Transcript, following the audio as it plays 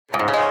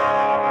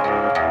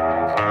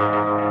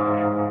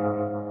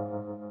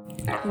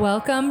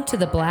Welcome to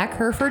the Black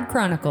Hereford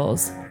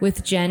Chronicles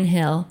with Jen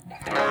Hill.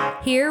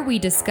 Here we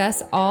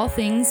discuss all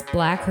things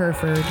Black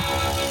Hereford.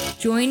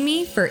 Join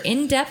me for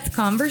in-depth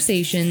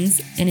conversations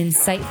and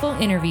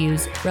insightful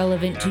interviews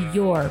relevant to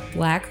your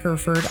Black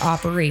Hereford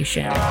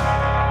operation.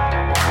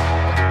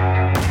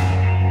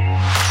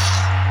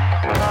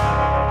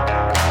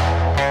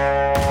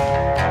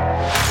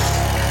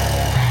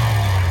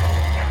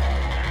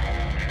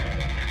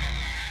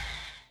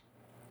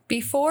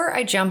 Before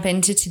I jump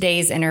into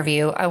today's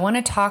interview, I want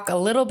to talk a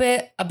little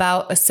bit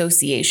about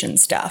association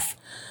stuff.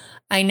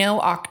 I know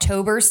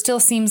October still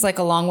seems like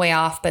a long way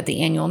off, but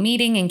the annual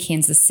meeting in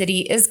Kansas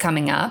City is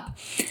coming up.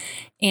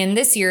 And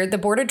this year, the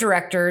board of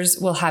directors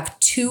will have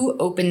 2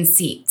 open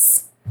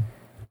seats.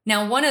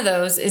 Now, one of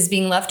those is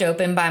being left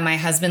open by my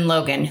husband,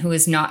 Logan, who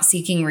is not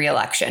seeking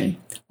re-election.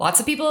 Lots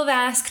of people have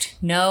asked.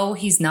 No,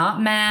 he's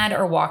not mad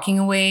or walking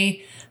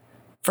away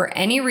for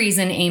any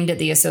reason aimed at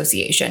the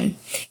association.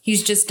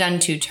 He's just done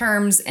 2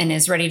 terms and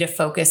is ready to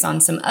focus on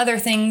some other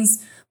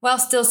things while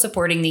still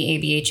supporting the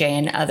ABHA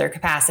in other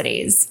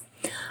capacities.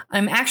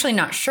 I'm actually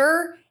not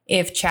sure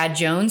if Chad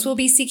Jones will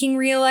be seeking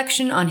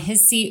re-election on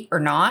his seat or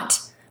not,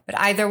 but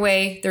either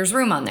way, there's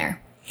room on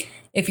there.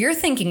 If you're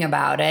thinking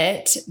about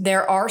it,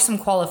 there are some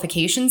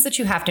qualifications that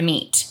you have to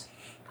meet.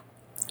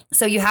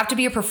 So you have to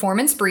be a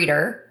performance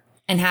breeder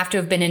and have to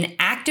have been an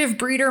active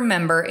breeder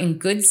member in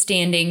good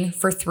standing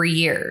for 3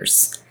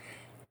 years.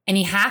 And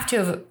you have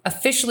to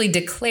officially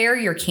declare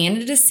your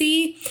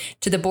candidacy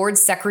to the board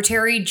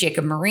secretary,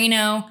 Jacob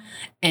Marino,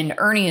 and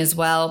Ernie as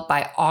well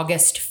by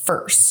August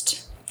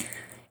 1st.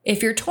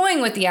 If you're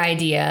toying with the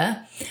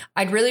idea,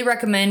 I'd really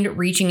recommend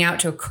reaching out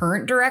to a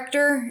current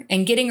director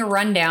and getting a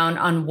rundown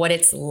on what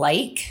it's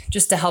like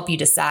just to help you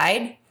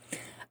decide.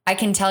 I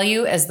can tell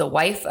you as the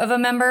wife of a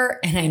member,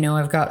 and I know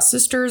I've got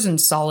sisters in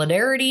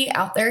solidarity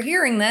out there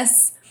hearing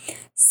this,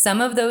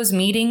 some of those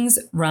meetings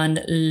run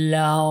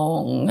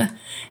long.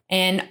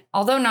 And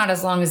although not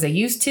as long as they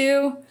used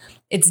to,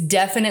 it's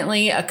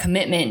definitely a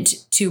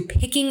commitment to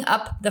picking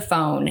up the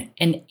phone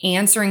and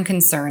answering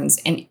concerns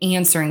and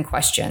answering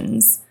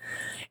questions.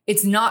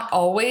 It's not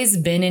always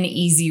been an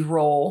easy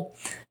role,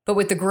 but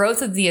with the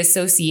growth of the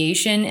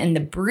association and the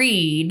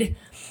breed,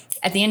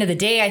 at the end of the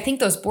day, I think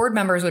those board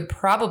members would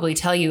probably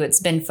tell you it's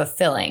been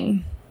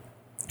fulfilling.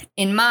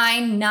 In my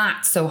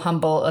not so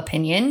humble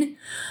opinion,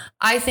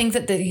 I think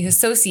that the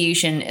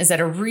association is at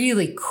a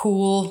really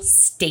cool,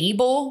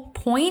 stable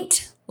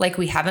point, like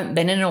we haven't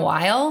been in a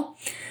while,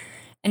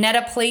 and at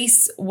a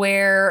place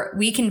where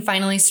we can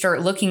finally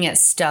start looking at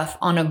stuff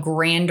on a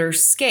grander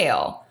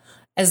scale,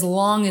 as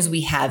long as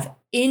we have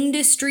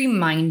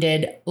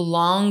industry-minded,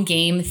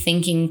 long-game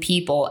thinking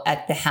people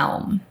at the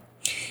helm.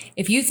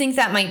 If you think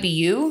that might be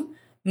you,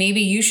 maybe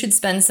you should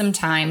spend some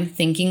time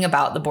thinking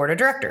about the board of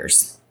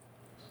directors.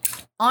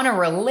 On a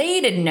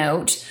related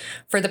note,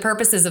 for the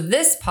purposes of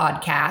this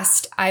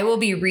podcast, I will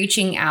be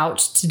reaching out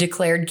to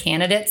declared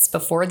candidates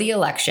before the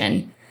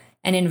election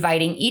and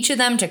inviting each of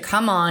them to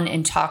come on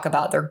and talk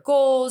about their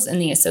goals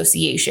and the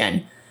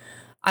association.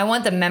 I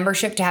want the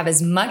membership to have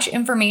as much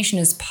information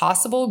as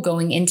possible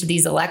going into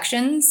these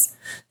elections,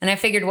 and I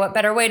figured what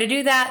better way to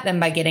do that than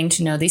by getting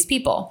to know these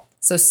people.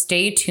 So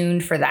stay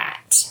tuned for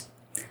that.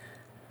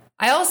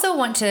 I also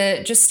want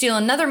to just steal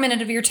another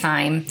minute of your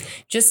time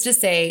just to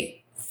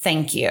say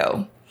thank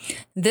you.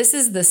 This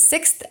is the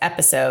 6th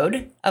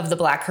episode of the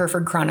Black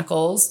Hereford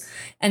Chronicles,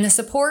 and the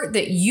support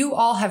that you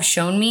all have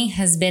shown me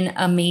has been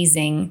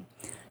amazing.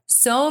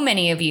 So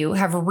many of you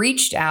have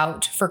reached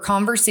out for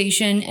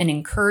conversation and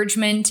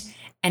encouragement,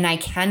 and I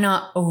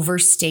cannot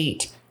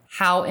overstate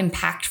how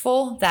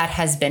impactful that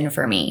has been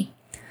for me.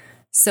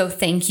 So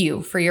thank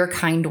you for your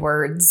kind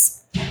words.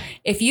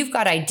 If you've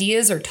got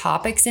ideas or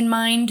topics in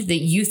mind that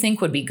you think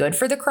would be good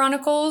for the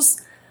Chronicles,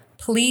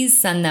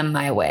 please send them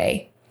my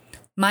way.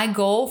 My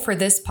goal for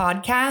this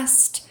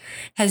podcast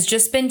has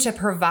just been to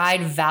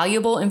provide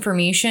valuable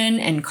information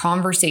and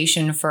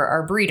conversation for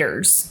our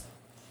breeders.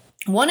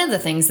 One of the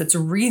things that's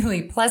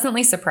really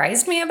pleasantly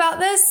surprised me about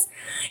this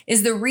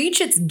is the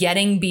reach it's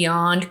getting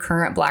beyond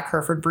current Black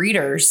Hereford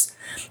breeders.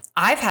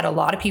 I've had a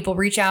lot of people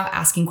reach out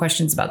asking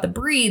questions about the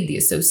breed, the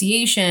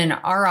association,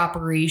 our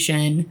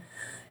operation.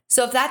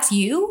 So if that's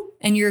you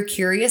and you're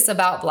curious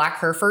about Black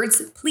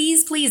Herefords,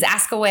 please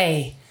ask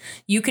away.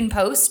 You can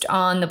post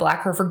on the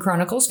Black Hereford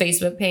Chronicles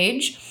Facebook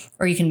page,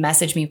 or you can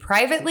message me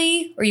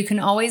privately, or you can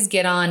always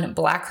get on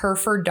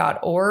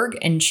blackhereford.org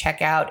and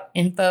check out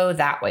info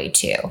that way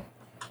too.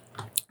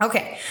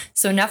 Okay,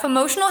 so enough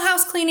emotional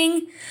house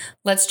cleaning.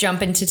 Let's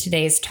jump into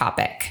today's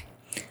topic.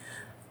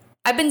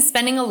 I've been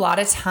spending a lot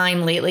of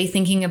time lately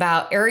thinking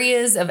about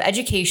areas of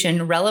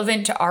education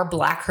relevant to our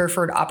Black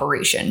Hereford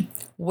operation.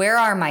 Where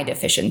are my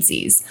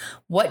deficiencies?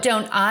 What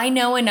don't I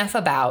know enough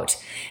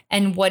about?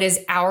 And what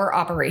is our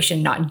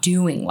operation not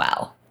doing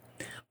well?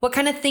 What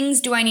kind of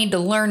things do I need to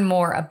learn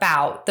more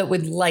about that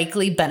would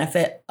likely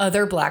benefit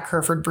other Black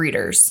Hereford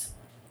breeders?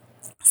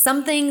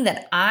 Something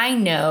that I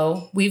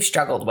know we've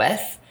struggled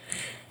with,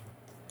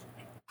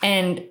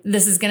 and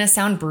this is going to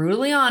sound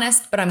brutally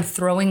honest, but I'm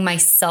throwing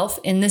myself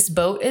in this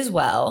boat as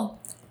well,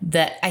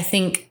 that I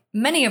think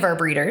many of our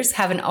breeders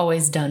haven't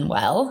always done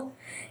well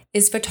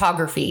is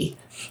photography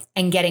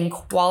and getting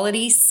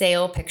quality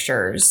sale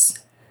pictures.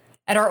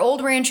 At our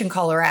old ranch in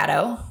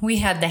Colorado, we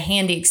had the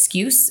handy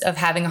excuse of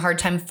having a hard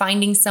time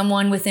finding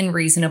someone within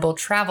reasonable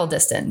travel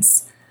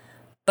distance.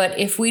 But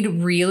if we'd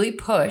really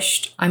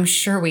pushed, I'm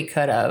sure we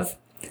could have.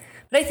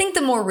 But I think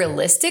the more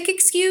realistic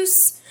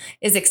excuse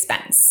is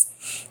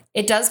expense.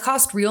 It does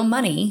cost real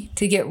money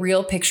to get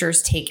real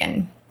pictures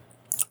taken.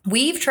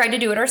 We've tried to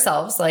do it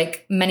ourselves,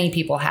 like many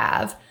people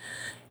have.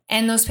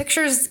 And those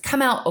pictures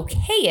come out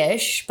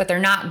okay-ish, but they're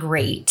not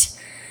great.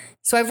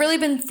 So I've really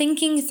been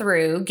thinking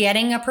through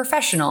getting a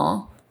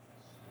professional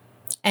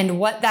and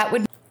what that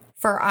would do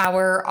for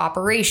our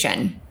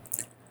operation.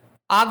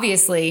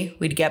 Obviously,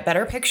 we'd get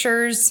better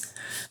pictures,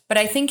 but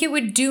I think it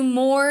would do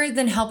more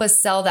than help us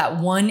sell that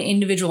one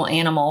individual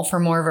animal for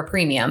more of a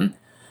premium.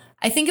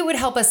 I think it would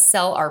help us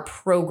sell our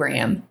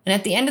program. And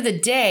at the end of the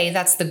day,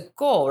 that's the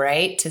goal,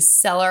 right? To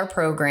sell our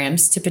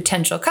programs to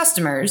potential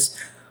customers,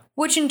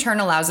 which in turn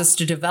allows us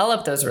to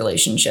develop those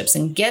relationships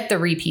and get the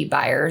repeat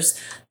buyers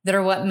that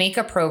are what make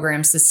a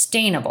program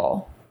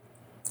sustainable.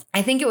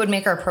 I think it would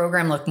make our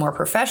program look more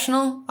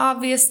professional,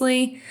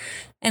 obviously,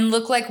 and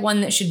look like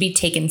one that should be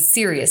taken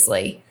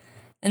seriously.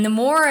 And the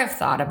more I've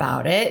thought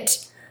about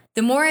it,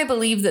 the more I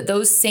believe that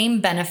those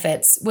same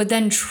benefits would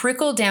then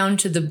trickle down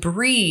to the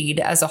breed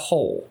as a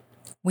whole.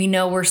 We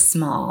know we're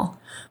small.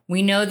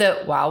 We know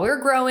that while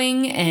we're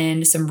growing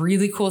and some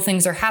really cool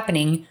things are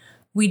happening,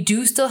 we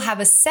do still have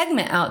a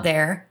segment out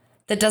there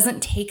that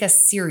doesn't take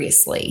us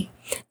seriously,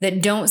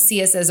 that don't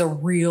see us as a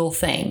real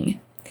thing.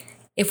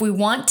 If we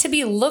want to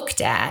be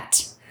looked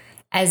at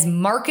as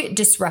market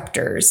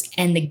disruptors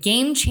and the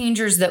game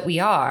changers that we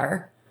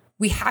are,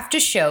 we have to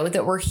show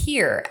that we're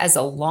here as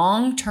a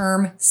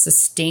long-term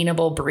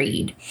sustainable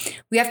breed.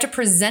 We have to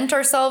present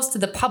ourselves to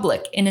the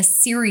public in a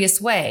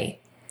serious way.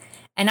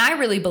 And I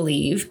really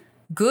believe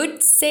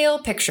good sale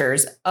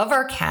pictures of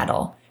our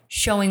cattle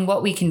showing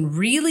what we can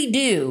really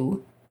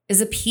do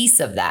is a piece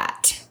of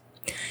that.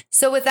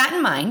 So with that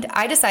in mind,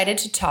 I decided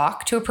to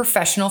talk to a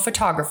professional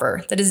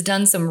photographer that has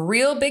done some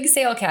real big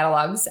sale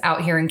catalogs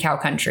out here in cow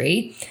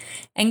country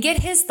and get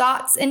his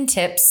thoughts and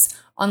tips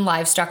on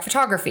livestock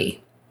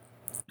photography.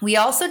 We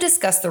also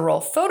discussed the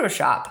role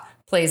Photoshop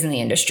plays in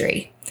the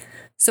industry.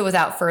 So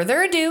without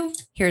further ado,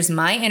 here's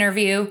my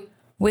interview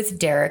with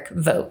Derek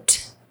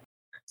Vogt.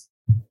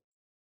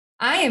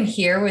 I am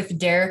here with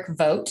Derek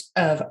Vogt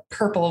of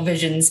Purple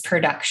Visions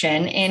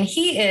Production, and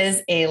he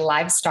is a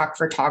livestock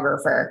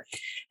photographer.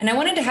 And I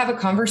wanted to have a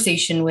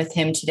conversation with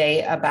him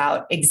today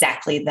about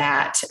exactly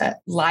that,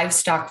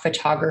 livestock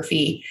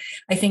photography.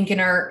 I think in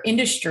our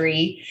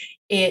industry,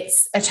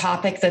 it's a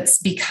topic that's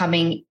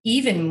becoming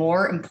even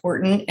more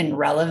important and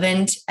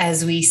relevant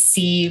as we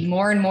see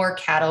more and more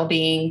cattle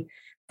being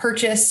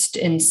purchased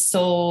and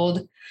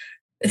sold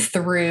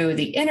through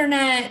the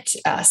internet,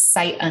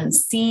 sight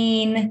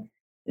unseen.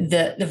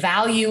 The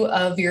value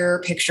of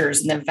your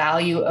pictures and the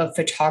value of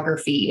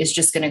photography is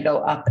just going to go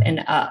up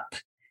and up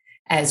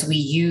as we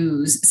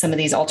use some of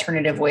these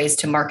alternative ways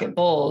to market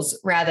bulls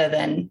rather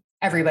than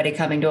everybody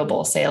coming to a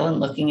bull sale and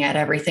looking at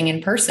everything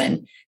in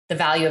person. The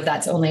value of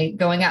that's only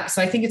going up.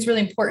 So I think it's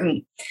really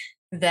important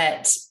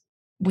that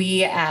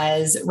we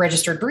as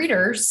registered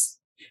breeders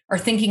are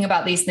thinking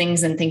about these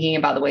things and thinking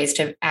about the ways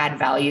to add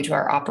value to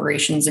our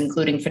operations,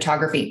 including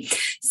photography.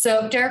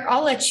 So Derek,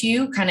 I'll let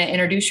you kind of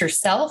introduce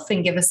yourself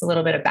and give us a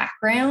little bit of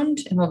background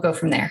and we'll go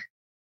from there.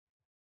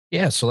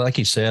 Yeah. So like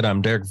you said,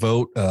 I'm Derek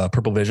Vogt,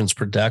 Purple Visions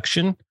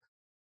Production.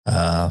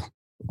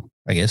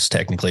 I guess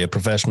technically a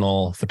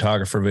professional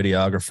photographer,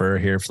 videographer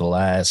here for the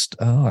last,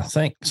 I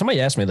think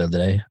somebody asked me the other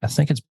day, I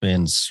think it's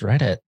been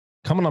right at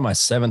coming on my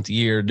 7th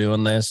year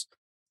doing this.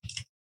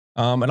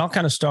 And all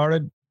kind of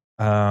started,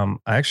 I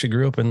actually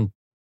grew up in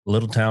a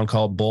little town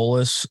called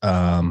Bolus.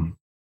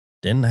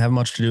 Didn't have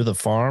much to do with the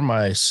farm.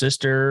 My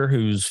sister,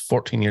 who's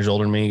 14 years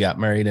older than me, got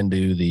married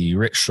into the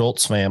Rich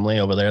Schultz family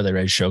over there. They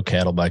raise show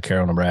cattle by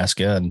Carroll,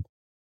 Nebraska. And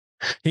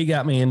he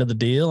got me into the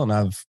deal and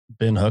I've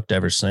been hooked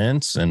ever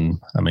since. And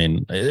I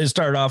mean, it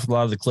started off with a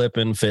lot of the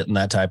clipping, fitting,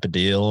 that type of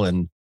deal.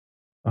 And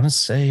I want to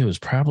say it was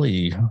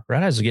probably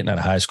right as I was getting out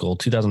of high school,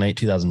 2008,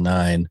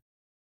 2009,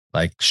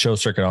 like show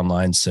circuit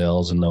online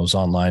sales and those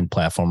online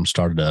platforms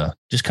started to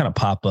just kind of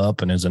pop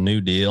up and it was a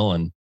new deal.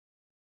 And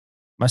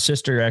my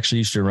sister actually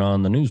used to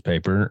run the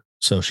newspaper.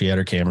 So she had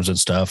her cameras and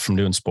stuff from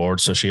doing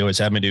sports. So she always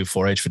had me do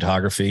 4-H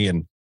photography.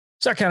 And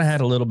so I kind of had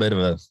a little bit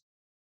of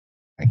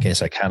I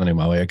guess I kind of knew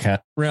my way. I kind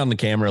of ran the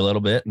camera a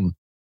little bit. And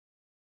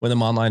when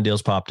them online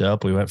deals popped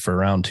up, we went for a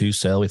round 2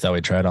 sale. We thought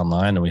we'd try it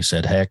online and we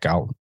said, heck,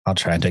 I'll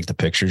try and take the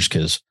pictures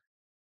because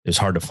it was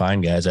hard to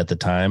find guys at the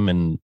time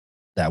and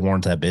that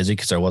weren't that busy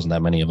because there wasn't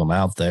that many of them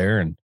out there,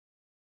 and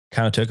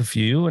kind of took a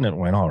few and it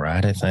went all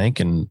right, I think.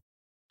 And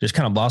just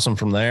kind of blossomed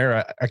from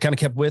there. I kind of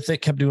kept with it,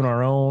 kept doing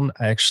our own.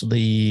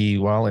 Actually,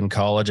 while in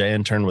college, I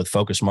interned with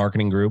Focus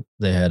Marketing Group.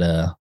 They had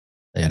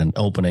an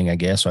opening, I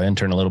guess. So I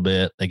interned a little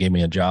bit. They gave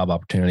me a job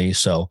opportunity.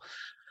 So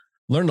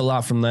learned a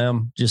lot from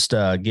them, just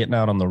getting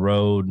out on the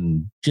road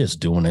and just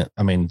doing it.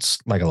 I mean, it's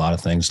like a lot of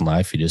things in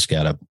life. You just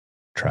got to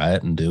try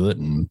it and do it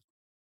and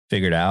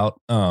figure it out.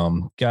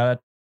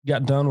 Got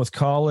done with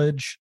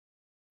college.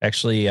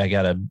 Actually, I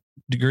got a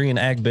degree in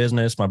ag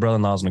business. My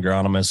brother-in-law's an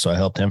agronomist, so I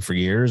helped him for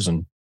years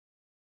and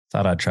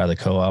thought I'd try the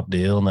co-op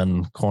deal. And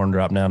then corn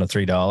dropped down to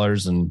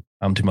 $3 and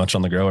I'm too much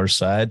on the grower's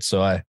side.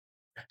 So I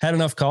had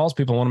enough calls.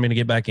 People wanted me to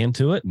get back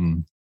into it.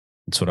 And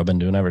that's what I've been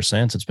doing ever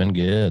since. It's been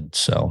good.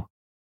 So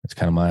it's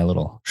kind of my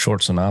little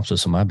short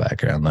synopsis of my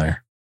background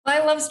there.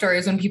 I love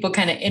stories when people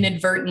kind of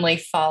inadvertently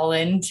fall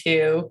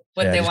into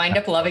what they wind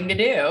up loving to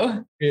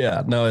do.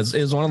 Yeah, no, it's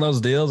one of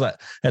those deals.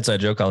 That's I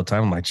joke all the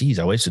time. I'm like, geez,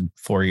 I wasted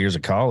 4 years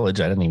of college.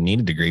 I didn't even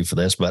need a degree for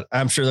this, but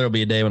I'm sure there'll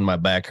be a day when my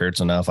back hurts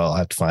enough. I'll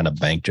have to find a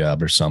bank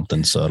job or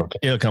something. So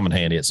it'll come in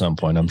handy at some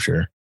point, I'm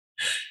sure.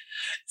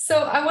 So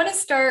I want to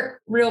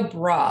start real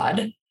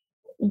broad.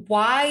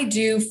 Why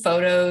do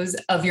photos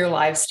of your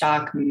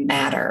livestock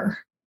matter?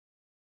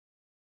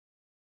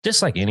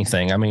 Just like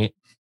anything. I mean,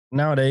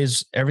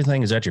 nowadays,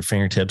 everything is at your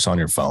fingertips on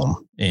your phone.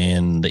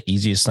 And the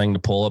easiest thing to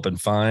pull up and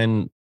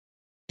find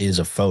is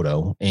a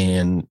photo.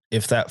 And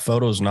if that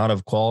photo is not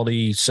of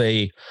quality,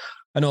 say,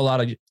 I know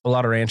a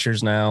lot of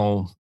ranchers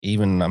now,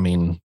 even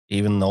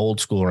the old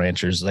school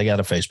ranchers, they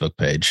got a Facebook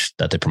page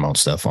that they promote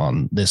stuff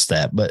on, this,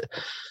 that. But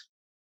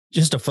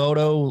just a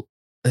photo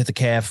with the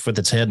calf with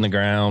its head in the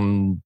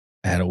ground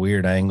at a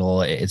weird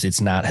angle, it's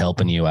not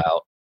helping you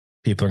out.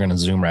 People are going to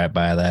zoom right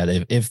by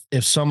that.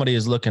 If somebody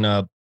is looking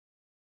up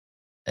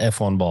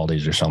F1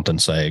 Baldies or something,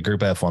 say a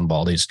group F1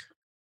 Baldies,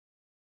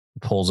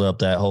 pulls up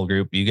that whole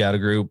group. You got a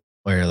group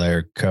where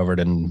they're covered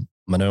in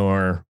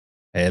manure,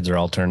 heads are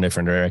all turned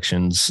different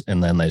directions.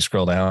 And then they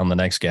scroll down. The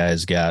next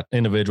guy's got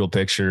individual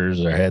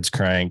pictures, their heads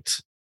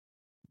cranked,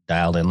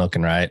 dialed in,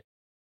 looking right.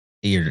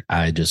 Your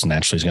eye just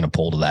naturally is going to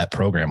pull to that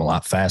program a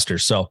lot faster.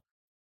 So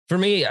for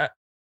me,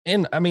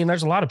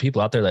 there's a lot of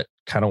people out there that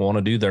kind of want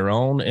to do their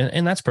own,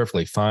 and that's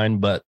perfectly fine.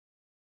 But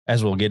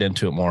as we'll get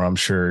into it more, I'm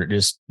sure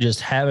just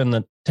taking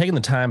the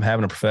time,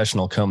 having a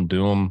professional come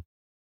do them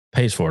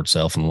pays for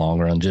itself in the long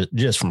run,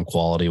 just from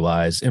quality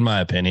wise, in my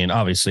opinion.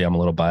 Obviously I'm a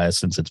little biased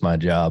since it's my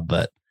job,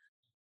 but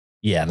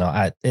yeah, no,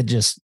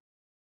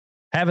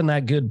 having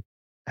that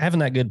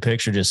good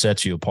picture just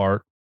sets you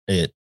apart.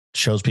 It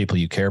shows people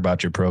you care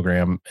about your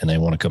program and they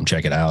want to come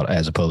check it out,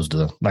 as opposed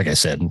to, like I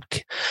said,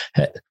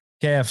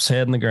 calf's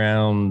head in the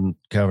ground,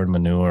 covered in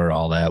manure,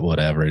 all that,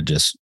 whatever. It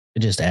just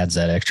adds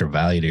that extra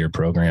value to your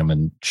program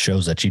and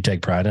shows that you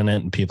take pride in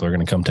it, and people are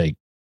going to come take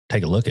a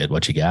look at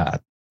what you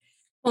got.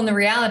 Well, and the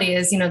reality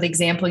is, the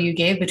example you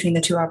gave between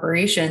the two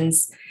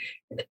operations,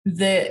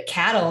 the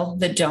cattle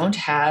that don't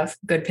have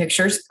good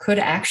pictures could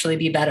actually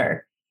be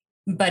better.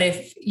 But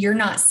if you're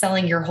not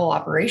selling your whole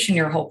operation,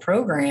 your whole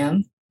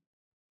program,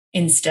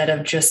 instead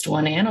of just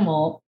one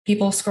animal,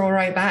 people scroll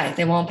right by.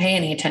 They won't pay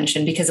any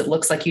attention because it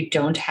looks like you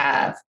don't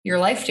have your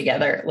life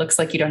together. It looks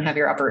like you don't have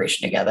your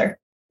operation together.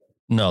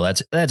 No,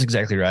 that's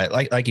exactly right.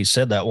 Like you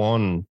said, that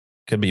one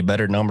could be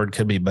better numbered,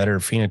 could be better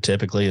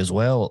phenotypically as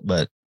well,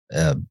 but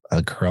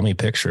a crummy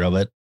picture of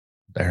it,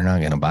 they're not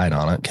going to bite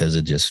on it because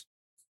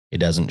it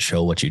doesn't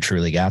show what you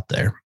truly got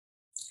there.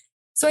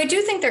 So I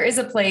do think there is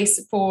a place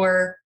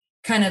for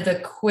kind of the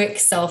quick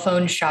cell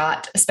phone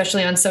shot,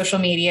 especially on social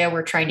media.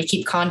 We're trying to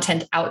keep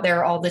content out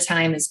there all the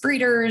time as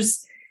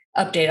breeders,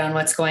 update on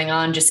what's going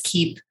on, just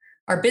keep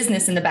our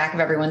business in the back of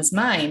everyone's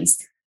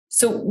minds.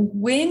 So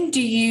when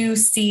do you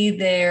see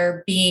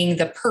there being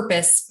the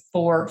purpose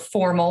for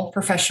formal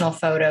professional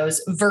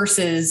photos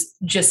versus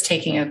just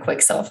taking a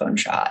quick cell phone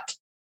shot?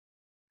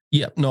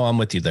 Yeah, no, I'm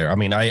with you there. I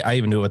mean, I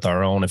even do it with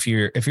our own. If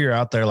you're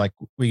out there, like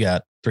we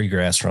got 3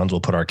 grass runs,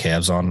 we'll put our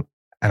calves on.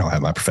 I don't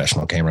have my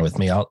professional camera with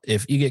me.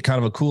 If you get kind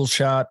of a cool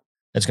shot,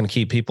 that's going to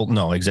keep people.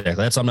 No,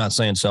 exactly. I'm not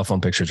saying cell phone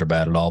pictures are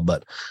bad at all,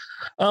 but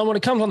when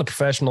it comes on the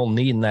professional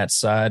needing that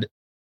side,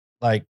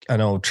 like I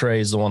know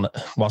Trey's the one that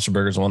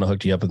Wasserberger's the one that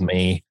hooked you up with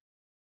me.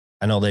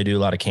 I know they do a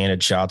lot of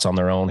candid shots on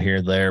their own here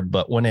and there,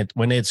 but when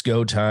it's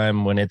go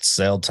time, when it's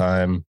sale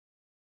time,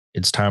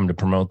 it's time to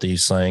promote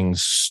these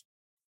things,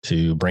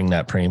 to bring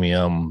that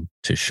premium,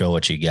 to show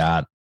what you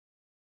got.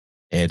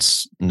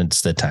 It's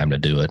the time to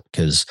do it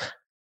because,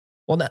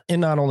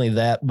 not only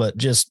that, but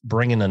just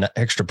bringing an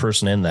extra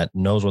person in that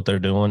knows what they're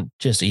doing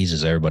just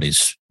eases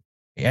everybody's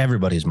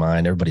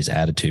mind, everybody's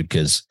attitude.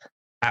 Because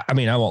I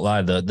won't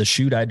lie, the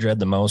shoot I dread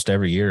the most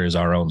every year is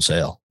our own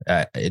sale.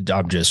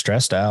 I'm just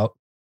stressed out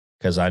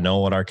because I know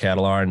what our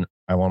cattle are and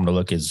I want them to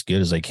look as good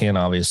as they can,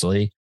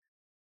 obviously.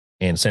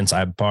 And since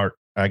I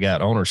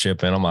got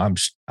ownership in them,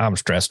 I'm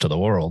stressed to the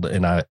world,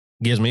 and it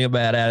gives me a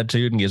bad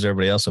attitude and gives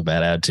everybody else a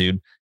bad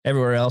attitude.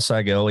 Everywhere else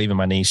I go, even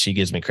my niece, she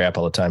gives me crap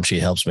all the time. She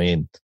helps me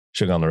and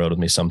she'll go on the road with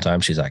me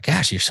sometimes. She's like,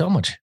 gosh, you're so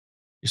much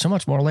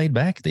more laid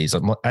back at these.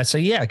 I say,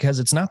 yeah, because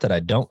it's not that I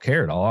don't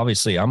care at all.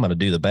 Obviously, I'm going to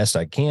do the best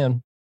I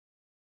can.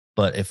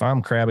 But if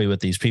I'm crabby with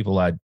these people,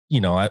 I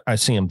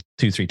see them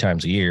 2-3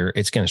 times a year,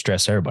 it's going to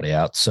stress everybody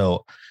out.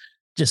 So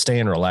just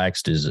staying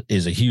relaxed is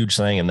a huge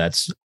thing. And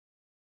that's,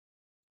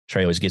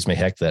 Trey always gives me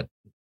heck that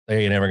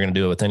they ain't never going to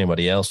do it with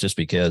anybody else just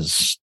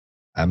because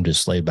I'm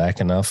just laid back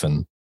enough,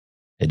 and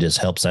it just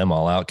helps them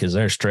all out because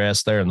they're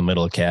stressed. They're in the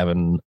middle of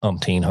calving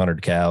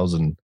 100 cows,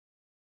 and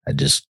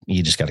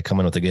you just got to come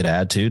in with a good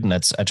attitude. And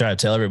I try to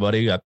tell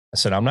everybody, I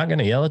said, I'm not going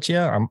to yell at you.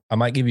 I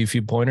might give you a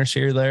few pointers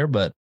here or there,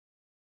 but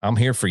I'm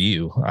here for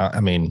you.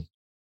 I mean,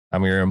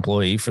 I'm your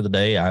employee for the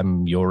day.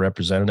 I'm your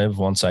representative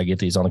once I get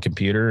these on the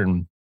computer.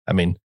 And I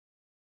mean,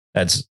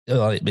 that's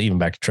even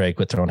back to Trey,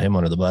 quit throwing him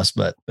under the bus,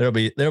 but there'll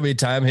be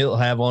time he'll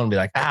have one and be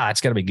like,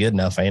 it's got to be good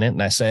enough, ain't it?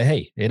 And I say,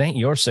 hey, it ain't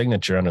your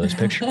signature under this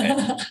picture,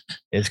 man.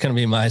 It's going to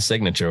be my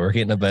signature. We're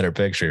getting a better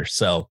picture.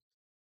 So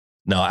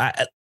no,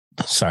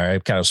 sorry, I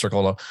kind of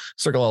circle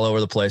all over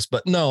the place,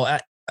 but no,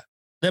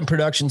 them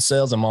production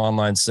sales and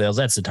online sales,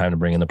 that's the time to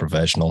bring in the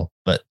professional.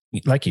 But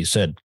like you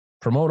said,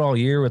 promote all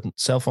year with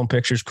cell phone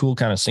pictures, cool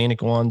kind of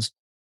scenic ones.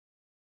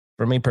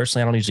 For me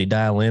personally, I don't usually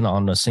dial in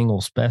on a single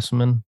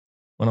specimen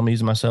when I'm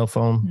using my cell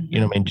phone. Mm-hmm. You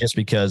know what I mean? Just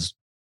because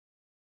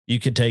you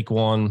could take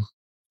one,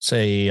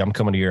 say I'm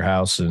coming to your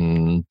house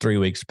in 3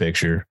 weeks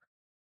picture.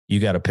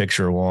 You got a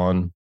picture of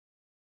one,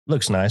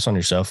 looks nice on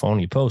your cell phone,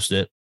 you post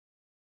it.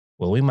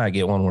 Well, we might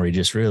get one where he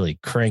just really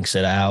cranks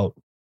it out,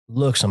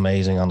 looks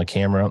amazing on the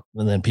camera.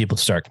 And then people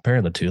start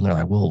comparing the two and they're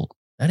like, well,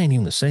 that ain't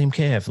even the same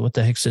calf. What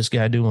the heck's this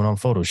guy doing on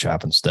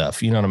Photoshop and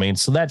stuff? You know what I mean?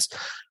 So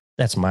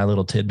that's my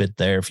little tidbit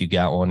there. If you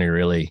got one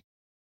you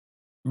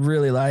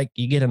really like,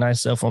 you get a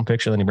nice cell phone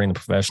picture, then you bring the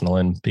professional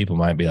in, people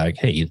might be like,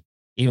 hey,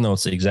 even though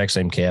it's the exact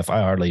same calf,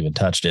 I hardly even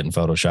touched it in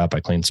Photoshop. I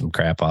cleaned some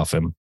crap off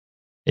him.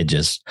 It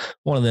just,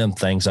 one of them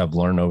things I've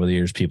learned over the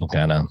years, people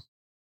kind of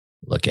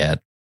look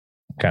at,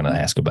 kind of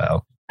ask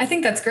about. I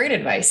think that's great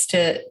advice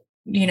to,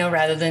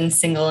 rather than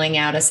singling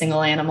out a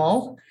single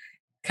animal,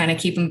 kind of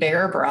keep them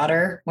bigger,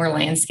 broader, more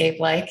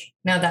landscape-like.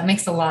 No, that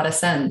makes a lot of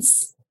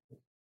sense.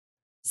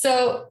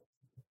 So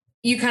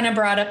you kind of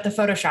brought up the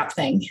Photoshop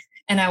thing,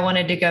 and I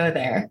wanted to go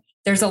there.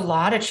 There's a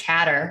lot of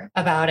chatter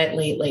about it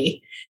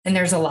lately, and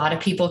there's a lot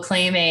of people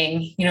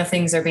claiming,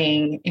 things are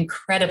being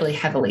incredibly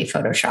heavily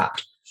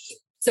Photoshopped.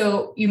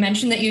 So you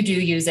mentioned that you do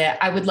use it.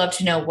 I would love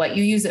to know what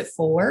you use it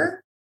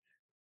for,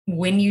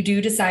 when you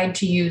do decide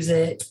to use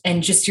it,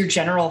 and just your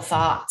general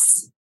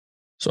thoughts.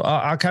 So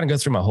I'll kind of go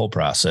through my whole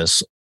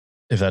process,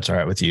 if that's all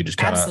right with you. Just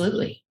kind of.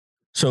 Absolutely.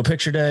 So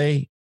picture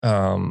day,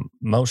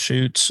 most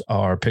shoots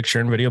are picture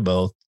and video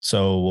both.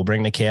 So we'll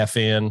bring the calf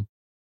in.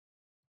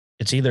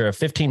 It's either a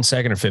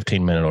 15-second or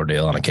 15-minute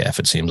ordeal on a calf,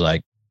 it seems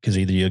like, because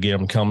either you get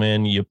them come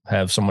in, you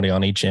have somebody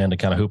on each end to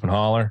kind of hoop and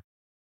holler,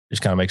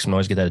 just kind of make some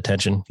noise, get that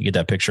attention. You get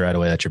that picture right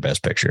away. That's your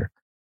best picture.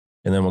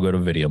 And then we'll go to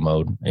video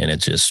mode, and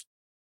it's just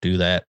do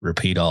that,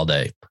 repeat all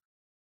day.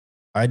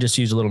 I just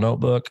use a little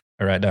notebook.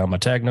 I write down my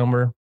tag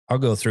number. I'll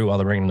go through while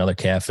they're bringing another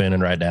calf in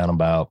and write down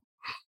about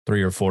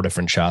 3 or 4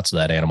 different shots of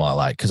that animal I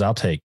like, because I'll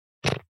take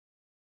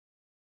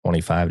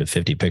 25 to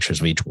 50 pictures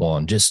of each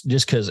one, just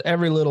because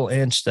every little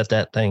inch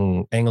that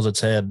thing angles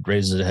its head,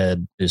 raises its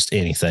head, just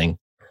anything.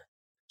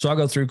 So I'll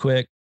go through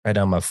quick, write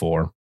down my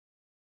 4,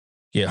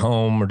 get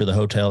home or to the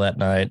hotel that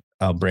night.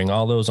 I'll bring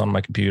all those on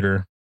my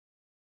computer,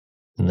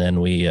 and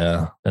then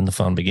then the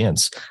fun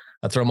begins.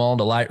 I throw them all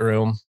into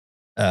Lightroom.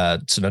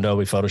 It's an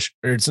Adobe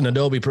it's an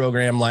Adobe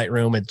program,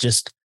 Lightroom.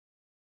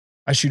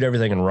 I shoot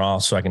everything in RAW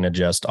so I can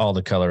adjust all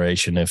the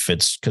coloration.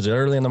 Because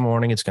early in the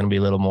morning, it's going to be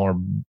a little more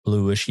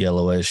bluish,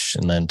 yellowish,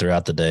 and then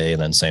throughout the day,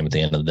 and then same at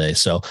the end of the day.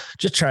 So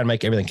just try and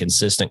make everything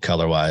consistent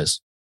color-wise.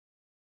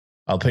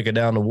 I'll pick it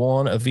down to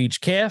 1 of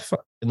each calf,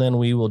 and then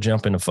we will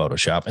jump into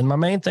Photoshop. And my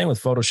main thing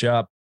with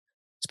Photoshop,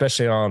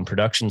 especially on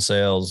production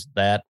sales,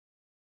 that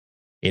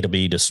it'll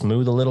be to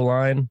smooth a little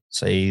line,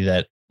 say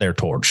that they're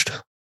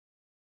torched.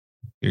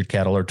 Your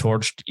cattle are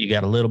torched. You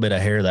got a little bit of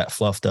hair that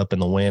fluffed up in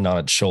the wind on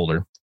its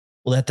shoulder.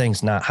 Well, that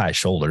thing's not high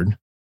shouldered.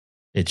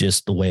 It's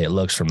just the way it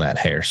looks from that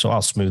hair. So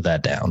I'll smooth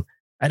that down.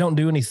 I don't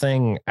do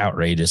anything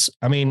outrageous.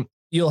 I mean,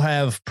 you'll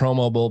have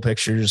promo bull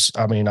pictures.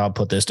 I mean, I'll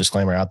put this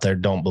disclaimer out there.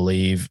 Don't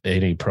believe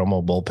any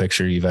promo bull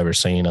picture you've ever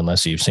seen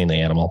unless you've seen the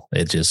animal.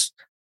 It's just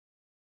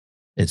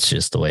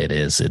the way it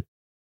is.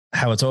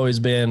 How it's always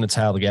been. It's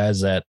how the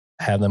guys that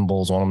have them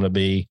bulls want them to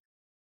be.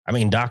 I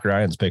mean, Doc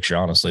Ryan's picture,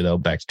 honestly, though,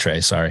 back to Trey.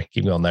 Sorry,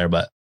 keep going there.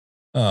 But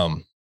I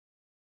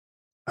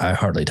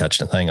hardly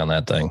touched a thing on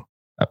that thing.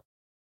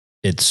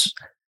 It's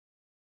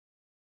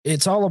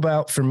all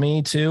about, for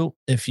me too,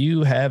 if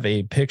you have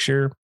a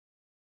picture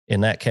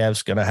and that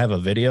calf's going to have a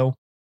video,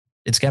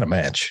 it's got to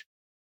match.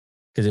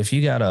 Because if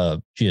you got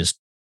to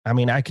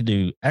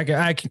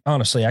I can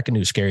honestly, I can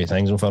do scary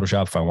things in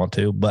Photoshop if I want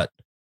to, but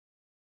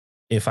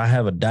if I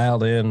have a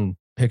dialed in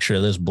picture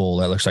of this bull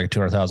that looks like a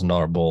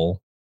 $200,000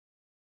 bull,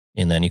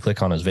 and then you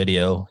click on his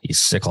video, he's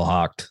sickle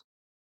hocked,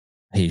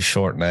 he's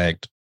short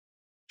necked,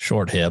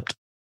 short hipped,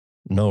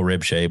 no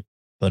rib shape.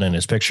 But in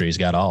his picture, he's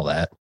got all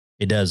that.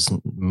 It does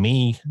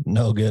me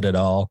no good at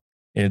all.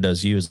 And it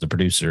does you as the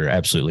producer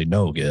absolutely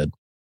no good,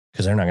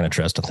 because they're not going to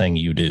trust a thing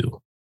you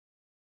do.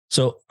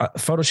 So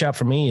Photoshop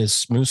for me is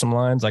smooth some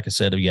lines. Like I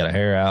said, if you got a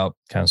hair out,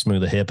 kind of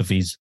smooth the hip. If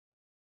he's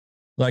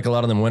like a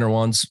lot of them winter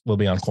ones will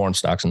be on corn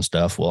stalks and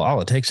stuff. Well,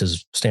 all it takes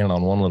is standing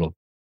on one little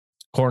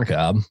corn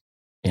cob,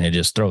 and it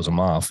just throws them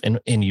off. And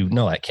you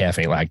know that calf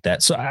ain't like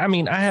that. So, I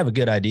mean, I have a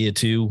good idea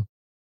too.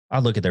 I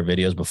look at their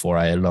videos before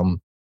I edit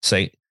them,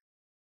 say,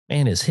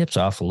 man, his hip's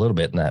off a little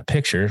bit in that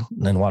picture,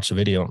 and then watch the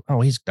video.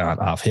 Oh, he's not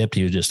off hip.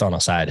 He was just on a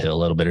side hill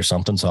a little bit or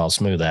something. So I'll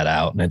smooth that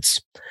out. And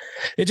it's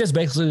just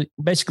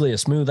basically a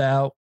smooth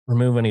out,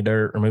 remove any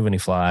dirt, remove any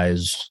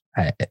flies.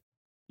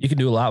 You can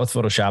do a lot with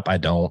Photoshop. I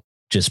don't,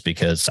 just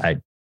because I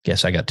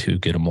guess I got too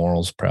good of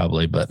morals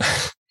probably, but.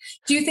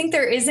 Do you think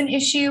there is an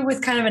issue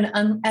with kind of an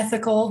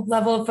unethical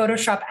level of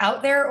Photoshop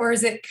out there, or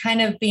is it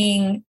kind of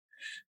being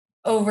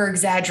over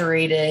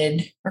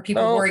exaggerated, or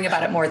people worrying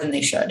about it more than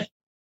they should?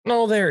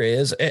 No, there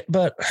is,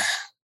 but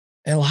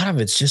a lot of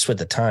it's just with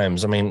the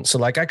times. I mean, so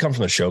like I come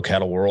from the show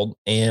cattle world,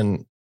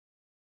 and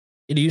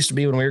it used to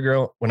be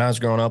when I was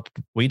growing up,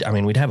 we'd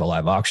have a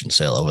live auction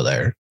sale over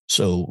there.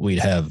 So we'd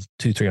have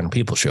 200-300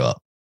 people show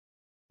up.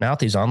 Now at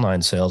these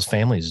online sales,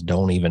 families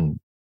don't even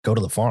go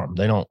to the farm.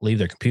 They don't leave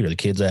their computer. The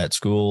kid's at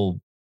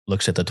school,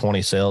 looks at the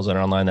 20 sales that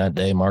are online that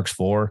day, marks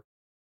 4.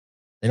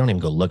 They don't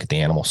even go look at the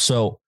animal.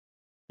 So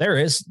there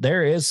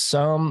is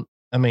some,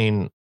 I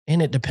mean,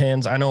 and it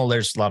depends. I know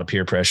there's a lot of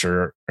peer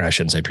pressure, or I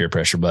shouldn't say peer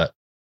pressure, but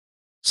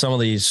some of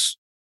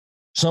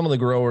the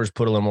growers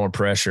put a little more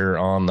pressure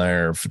on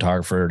their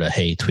photographer to,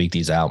 hey, tweak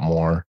these out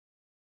more.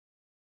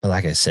 But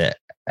like I said,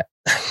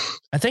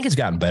 I think it's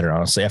gotten better,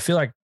 honestly. I feel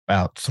like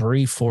about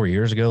 3-4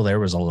 years ago, there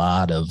was a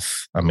lot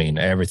of, I mean,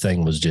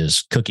 everything was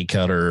just cookie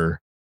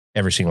cutter.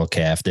 Every single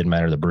calf, didn't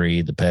matter the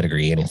breed, the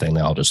pedigree, anything.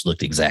 They all just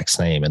looked the exact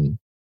same. And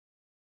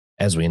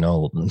as we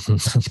know,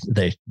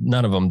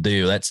 none of them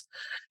do. That's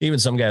even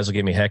some guys will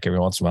give me heck every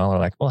once in a while. They're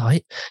like, well,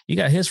 you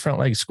got his front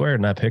leg squared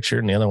in that picture,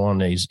 and the other one,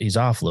 he's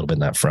off a little bit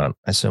in that front.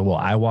 I said, well,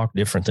 I walk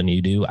different than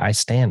you do. I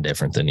stand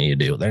different than you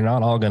do. They're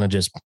not all going to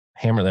just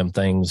hammer them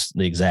things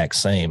the exact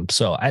same.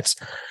 So I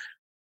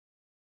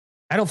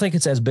don't think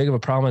it's as big of a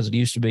problem as it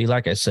used to be.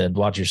 Like I said,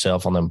 watch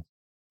yourself on them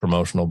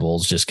promotional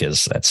bulls, just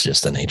because that's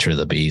just the nature of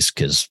the beast,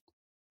 because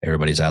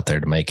everybody's out there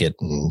to make it,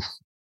 and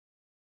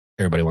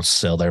everybody wants to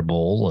sell their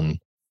bull.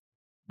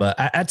 But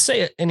I'd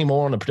say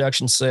anymore on the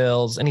production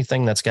sales,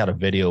 anything that's got a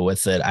video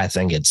with it, I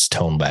think it's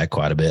toned back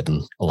quite a bit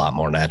and a lot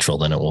more natural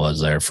than it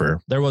was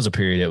there was a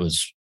period it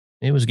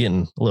was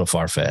getting a little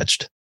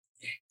far-fetched.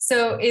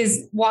 So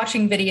is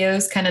watching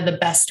videos kind of the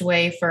best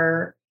way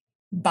for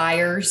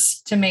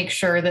buyers to make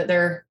sure that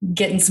they're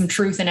getting some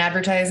truth in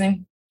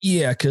advertising?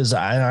 Yeah, because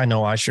I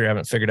know I sure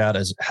haven't figured out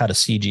how to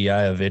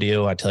CGI a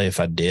video. I tell you, if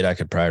I did, I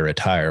could probably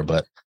retire,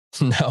 but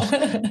no.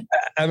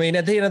 I mean,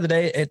 at the end of the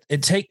day,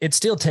 it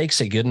still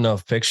takes a good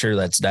enough picture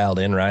that's dialed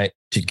in right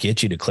to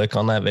get you to click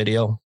on that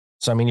video.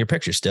 So, I mean, your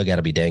picture's still got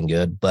to be dang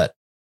good, but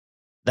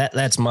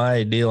that's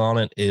my deal on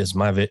it is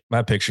my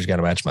picture's got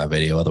to match my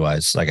video.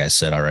 Otherwise, like I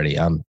said already,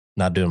 I'm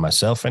not doing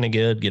myself any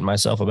good, getting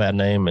myself a bad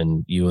name,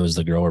 and you as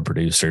the grower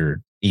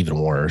producer, even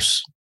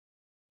worse.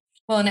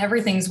 Well, and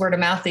everything's word of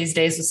mouth these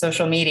days with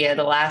social media.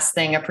 The last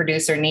thing a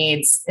producer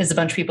needs is a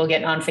bunch of people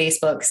getting on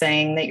Facebook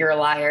saying that you're a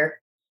liar.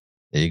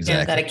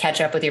 Exactly. That'll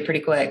catch up with you pretty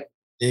quick.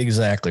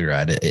 Exactly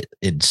right.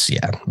 It's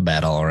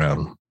bad all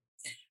around.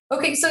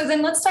 Okay, so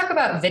then let's talk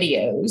about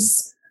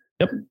videos.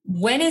 Yep.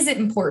 When is it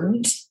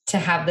important to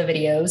have the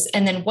videos?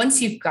 And then once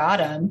you've got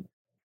them,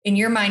 in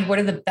your mind, what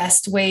are the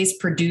best ways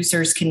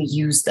producers can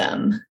use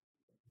them?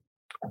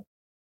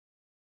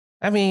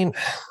 I mean,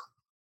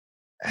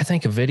 I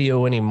think a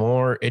video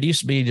anymore, it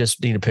used to be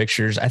just needed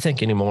pictures. I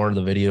think anymore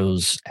the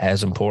video's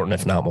as important,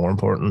 if not more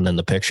important than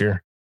the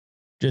picture.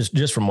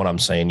 Just from what I'm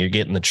saying, you're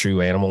getting the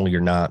true animal.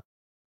 You're not,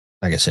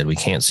 like I said, we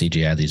can't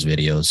CGI these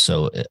videos.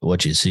 So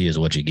what you see is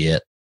what you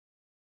get.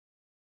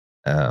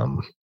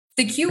 The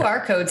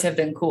QR codes have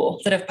been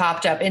cool that have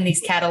popped up in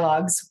these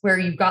catalogs where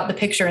you've got the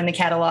picture in the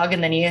catalog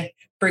and then you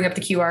bring up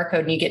the QR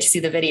code and you get to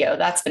see the video.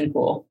 That's been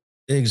cool.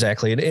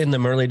 Exactly. In the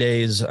early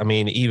days, I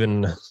mean,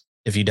 even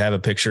if you'd have a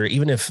picture,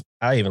 even if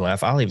I even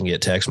laugh, I'll even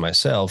get text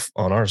myself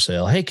on our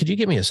sale. Hey, could you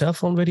give me a cell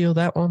phone video of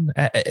that one?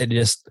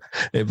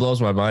 It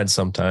blows my mind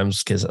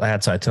sometimes because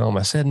that's I tell them,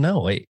 I said,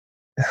 no, wait,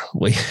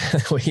 we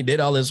did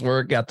all this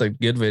work, got the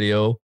good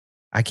video.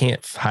 I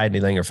can't hide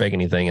anything or fake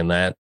anything in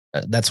that.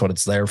 That's what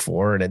it's there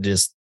for. And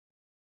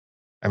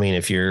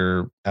if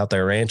you're out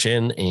there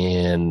ranching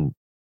and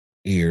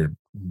you're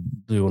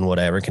doing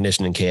whatever,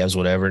 conditioning calves,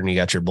 whatever, and you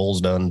got your bulls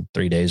done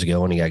 3 days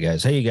ago and you got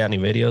guys, hey, you got any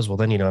videos? Well,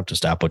 then you don't have to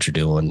stop what you're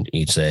doing.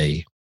 You'd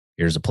say,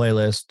 here's a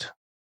playlist.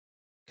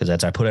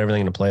 Because I put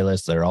everything in a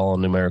playlist. They're all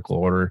in numerical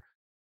order.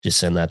 Just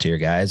send that to your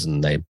guys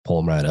and they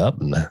pull them right up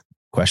and the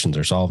questions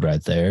are solved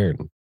right there.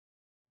 And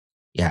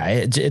yeah,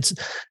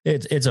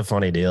 it's a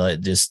funny deal.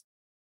 It just,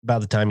 by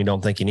the time you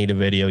don't think you need a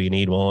video, you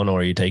need one,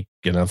 or you take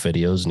enough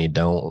videos and you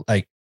don't.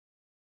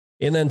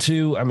 And then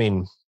too, I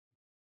mean,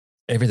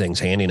 everything's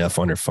handy enough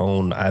on your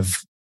phone.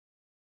 I've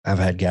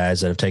had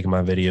guys that have taken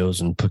my videos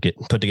and put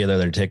together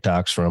their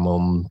TikToks from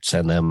them,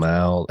 send them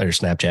out, their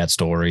Snapchat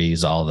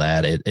stories, all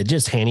that. It's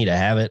just handy to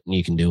have it, and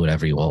you can do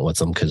whatever you want with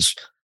them. Because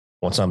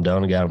once I'm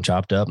done and got them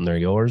chopped up and they're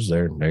yours,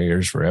 they're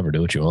yours forever.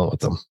 Do what you want with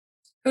them.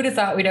 Who'd have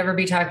thought we'd ever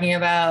be talking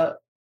about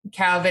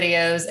cow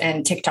videos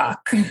and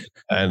TikTok.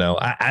 I know.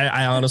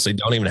 I honestly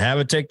don't even have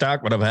a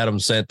TikTok, but I've had them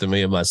sent to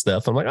me and my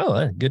stuff. I'm like,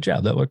 oh, good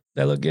job. That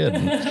looked good.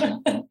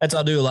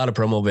 I'll do a lot of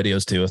promo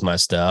videos too with my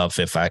stuff.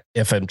 If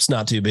it's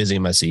not too busy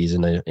in my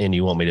season and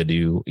you want me to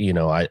do,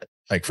 I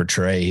like for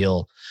Trey,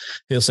 he'll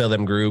sell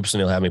them groups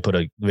and he'll have me put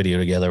a video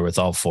together with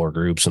all 4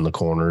 groups in the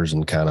corners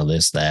and kind of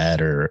this,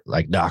 that, or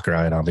like Doc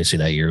Ryan, obviously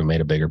that year we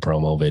made a bigger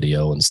promo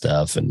video and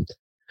stuff and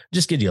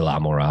just give you a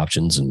lot more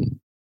options and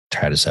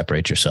try to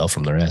separate yourself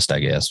from the rest, I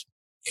guess.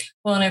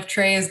 Well, and if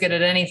Trey is good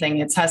at anything,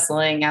 it's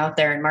hustling out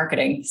there and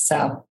marketing.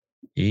 So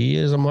he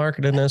is a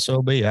marketing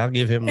SOB. I'll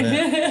give him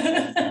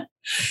that.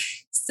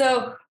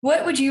 So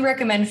what would you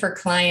recommend for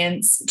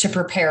clients to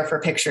prepare for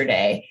picture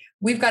day?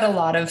 We've got a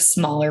lot of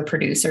smaller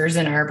producers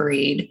in our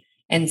breed.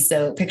 And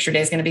so picture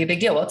day is going to be a big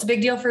deal. Well, it's a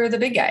big deal for the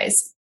big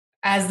guys.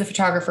 As the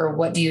photographer,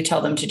 what do you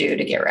tell them to do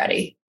to get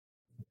ready?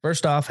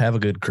 First off, have a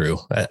good crew.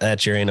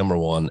 That's your number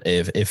one.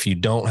 If you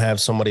don't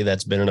have somebody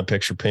that's been in a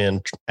picture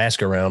pin,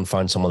 ask around,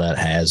 find someone that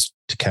has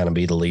to kind of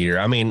be the leader.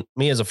 I mean,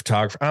 me as a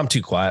photographer, I'm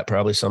too quiet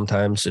probably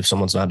sometimes. If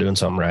someone's not doing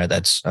something right,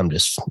 I'm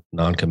just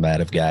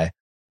non-combative guy.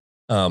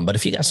 But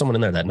if you got someone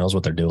in there that knows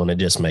what they're doing, it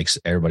just makes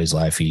everybody's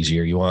life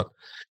easier. You want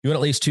at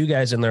least 2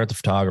 guys in there at the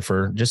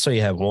photographer, just so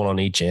you have one on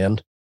each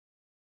end.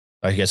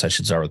 I guess I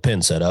should start with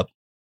pin setup.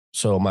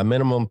 So my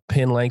minimum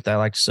pin length, I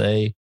like to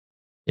say,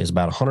 is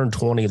about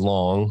 120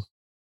 long,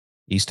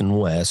 east and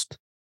west,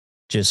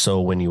 just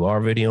so when you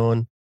are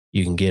videoing,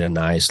 you can get a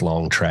nice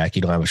long track.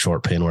 You don't have a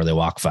short pin where they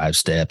walk 5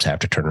 steps, have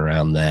to turn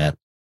around that.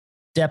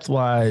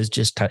 Depth-wise,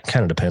 just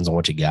kind of depends on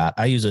what you got.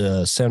 I use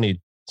a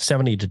 70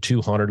 to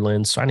 200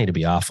 lens, so I need to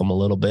be off them a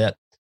little bit.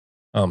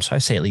 So I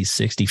say at least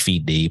 60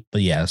 feet deep.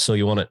 But yeah, so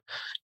you want it.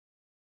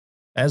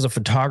 As a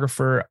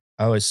photographer,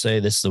 I always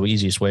say this is the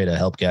easiest way to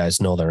help guys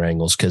know their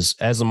angles, because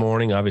as the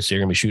morning, obviously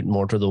you're going to be shooting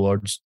more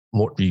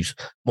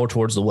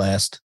towards the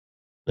west,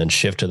 then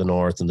shift to the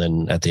north, and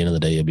then at the end of the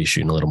day, you'll be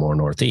shooting a little more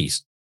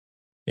northeast.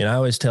 And I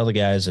always tell the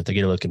guys, if they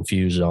get a little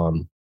confused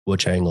on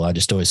which angle, I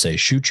just always say,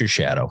 shoot your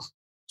shadow.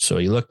 So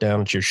you look down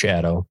at your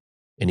shadow,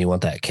 and you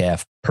want that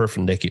calf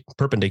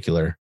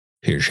perpendicular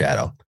to your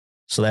shadow.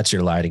 So that's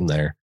your lighting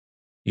there.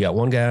 You got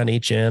one guy on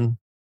each end,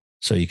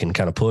 so you can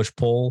kind of push,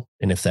 pull.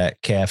 And if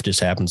that calf just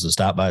happens to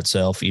stop by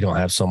itself, you don't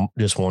have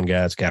just one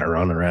guy that's got to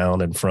run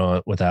around in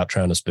front without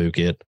trying to spook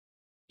it,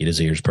 get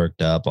his ears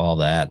perked up, all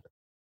that.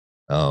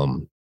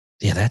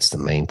 Yeah, that's the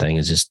main thing,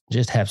 is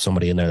just have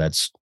somebody in there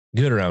that's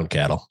good around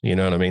cattle. You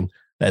know what I mean?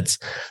 That's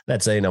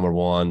number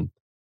one.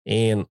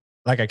 And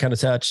like I kind of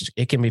touched,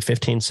 it can be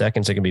 15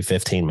 seconds. It can be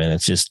 15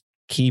 minutes. Just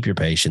keep your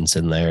patience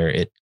in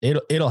there.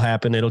 It'll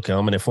happen. It'll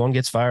come. And if one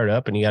gets fired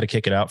up and you got to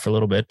kick it out for a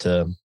little bit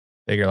to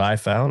figure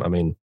life out, I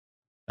mean,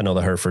 I know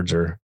the Herefords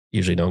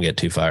usually don't get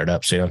too fired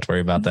up, so you don't have to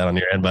worry about that on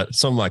your end. But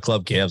some of my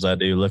club calves, I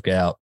do look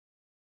out.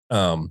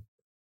 And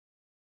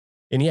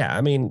yeah,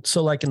 I mean,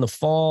 so like in the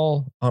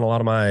fall on a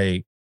lot of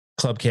my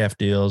club calf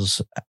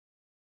deals,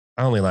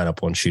 I only line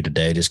up one shoot a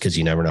day just because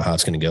you never know how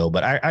it's going to go.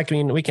 But I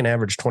mean, we can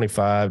average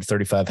 25 to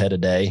 35 head a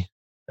day.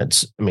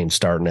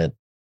 Starting at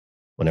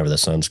whenever the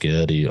sun's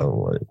good,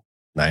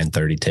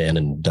 9:30, 10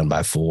 and done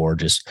by 4.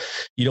 Just,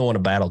 you don't want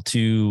to battle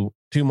too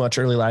much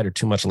early light or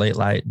too much late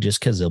light, just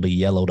because they'll be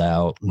yellowed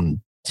out and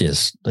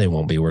just, they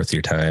won't be worth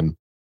your time.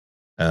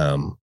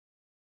 But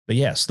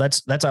yes,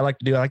 that's I like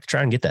to do. I like to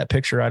try and get that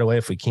picture right away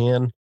if we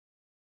can.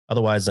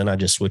 Otherwise, then I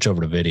just switch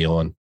over to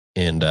video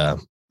and I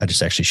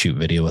just actually shoot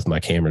video with my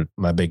camera,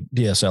 my big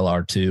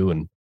DSLR too.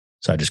 And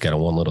so I just got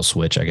one little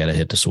switch. I got to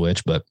hit the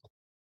switch, but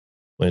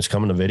when it's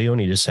coming to video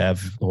and you just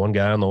have one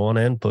guy on the one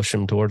end, push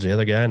him towards the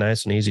other guy,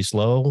 nice and easy,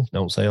 slow.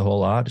 Don't say a whole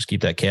lot. Just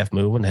keep that calf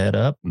moving, head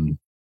up, and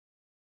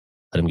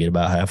let him get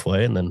about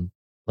halfway, and then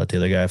let the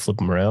other guy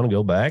flip him around and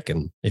go back.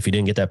 And if you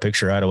didn't get that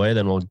picture right away,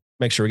 then we'll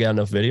make sure we got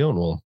enough video and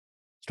we'll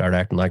start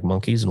acting like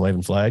monkeys and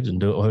waving flags and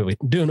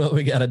doing what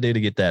we got to do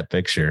to get that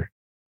picture.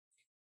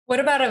 What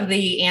about of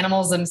the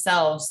animals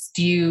themselves?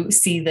 Do you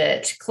see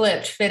that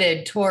clipped,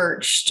 fitted,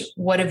 torched?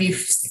 What have you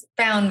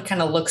found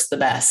kind of looks the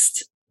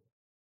best?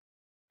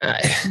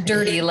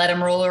 Dirty, let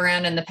them roll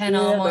around in the pen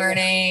all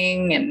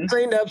morning. And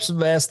cleaned up's the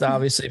best,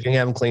 obviously, if you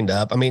have them cleaned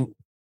up. I mean,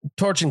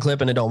 torch and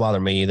clipping, it don't bother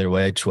me either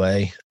way, which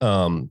way.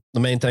 The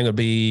main thing would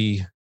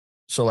be,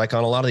 so like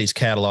on a lot of these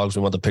catalogs,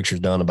 we want the pictures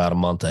done about a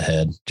month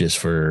ahead, just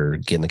for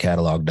getting the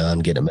catalog done,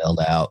 getting it mailed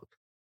out.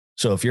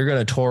 So if you're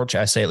going to torch,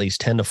 I say at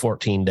least 10 to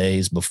 14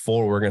 days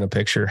before we're going to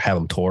picture, have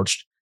them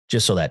torched,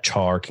 just so that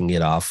char can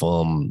get off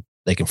them.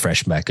 They can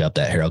freshen back up.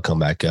 That hair will come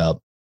back up.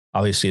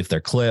 Obviously, if they're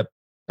clipped,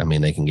 I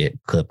mean, they can get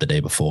clipped the day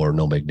before.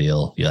 No big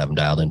deal. You have them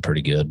dialed in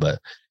pretty good. But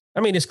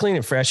I mean, as clean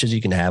and fresh as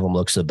you can have them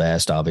looks the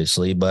best,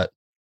 obviously. But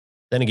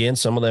then again,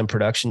 some of them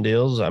production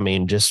deals, I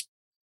mean, just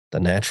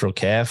the natural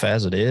calf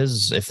as it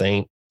is, if they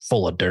ain't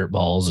full of dirt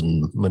balls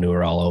and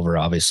manure all over,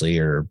 obviously,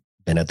 or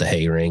been at the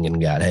hay ring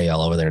and got hay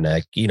all over their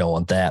neck, you don't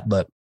want that.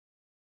 But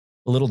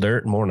a little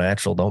dirt and more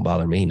natural don't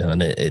bother me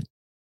none. It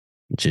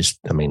just,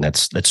 I mean,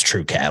 that's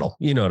true cattle.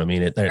 You know what I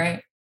mean?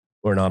 Right.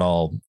 We're not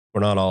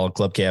all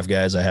club calf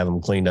guys. I have them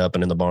cleaned up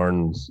and in the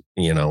barn,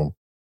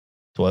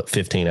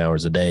 15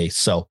 hours a day.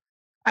 So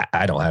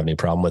I don't have any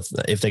problem with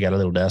if they got a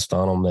little dust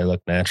on them, they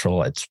look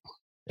natural.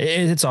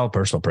 It's all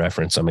personal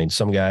preference. I mean,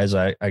 some guys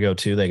I go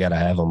to, they got to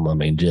have them, I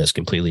mean, just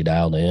completely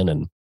dialed in,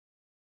 and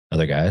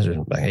other guys are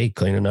like, hey,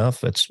 clean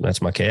enough.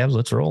 That's my calves.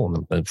 Let's roll.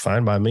 And they're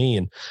fine by me.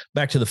 And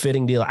back to the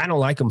fitting deal. I don't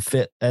like them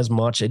fit as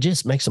much. It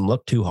just makes them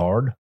look too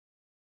hard,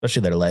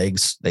 especially their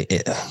legs.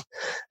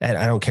 And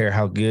I don't care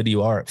how good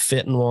you are at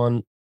fitting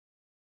one.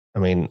 I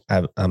mean,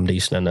 I'm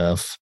decent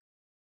enough,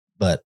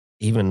 but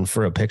even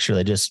for a picture,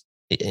 they just,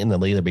 and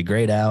they'll either be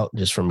grayed out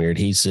just from your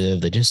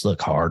adhesive. They just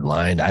look hard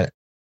lined. I'm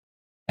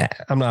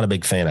not a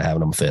big fan of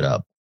having them fit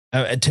up.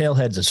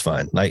 Tailheads is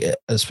fine, like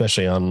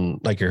especially on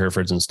like your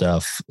Herefords and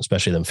stuff,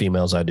 especially them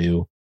females. I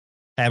do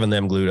having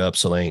them glued up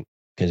so they ain't,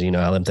 because you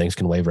know how them things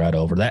can wave right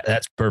over.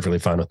 That's perfectly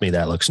fine with me.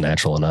 That looks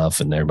natural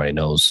enough, and everybody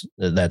knows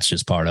that's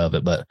just part of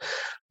it. But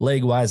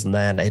leg wise than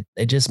that,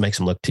 it just makes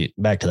them look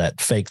back to that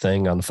fake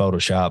thing on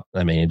Photoshop.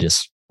 I mean, it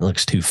just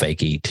looks too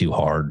fakey, too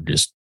hard.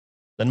 Just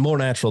the more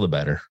natural, the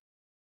better.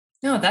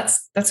 No,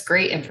 that's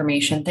great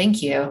information.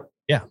 Thank you.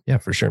 Yeah,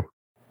 for sure.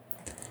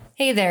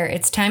 Hey there,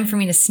 it's time for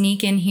me to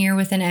sneak in here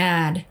with an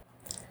ad.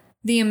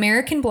 The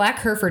American Black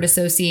Hereford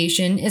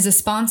Association is a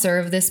sponsor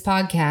of this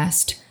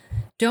podcast.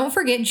 Don't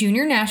forget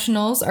Junior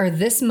Nationals are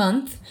this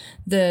month,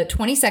 the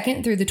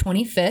 22nd through the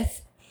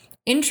 25th.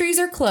 Entries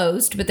are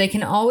closed, but they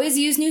can always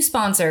use new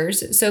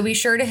sponsors, so be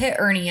sure to hit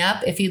Ernie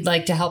up if you'd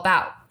like to help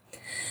out.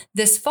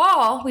 This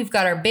fall, we've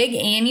got our big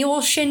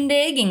annual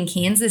shindig in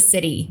Kansas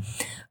City.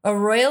 A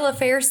Royal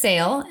Affair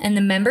sale and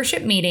the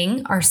membership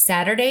meeting are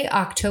Saturday,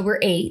 October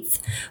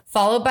 8th,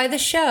 followed by the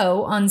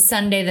show on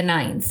Sunday the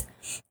 9th.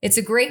 It's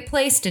a great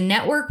place to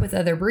network with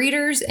other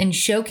breeders and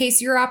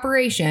showcase your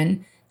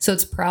operation, so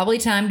it's probably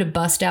time to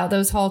bust out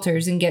those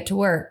halters and get to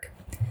work.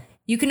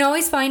 You can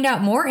always find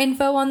out more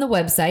info on the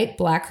website,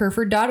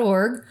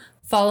 blackhereford.org,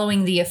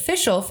 following the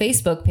official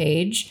Facebook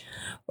page,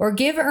 or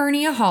give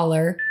Ernie a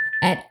holler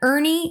at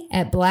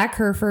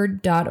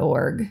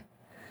ernie@blackhereford.org.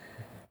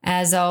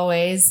 As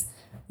always,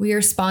 we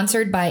are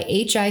sponsored by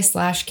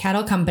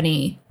HI/Cattle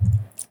Company.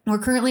 We're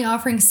currently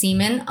offering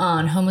semen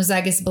on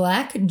Homozygous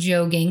Black,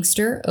 Joe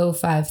Gangster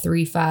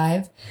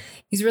 0535.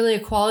 He's really a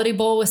quality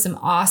bull with some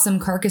awesome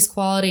carcass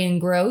quality and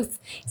growth.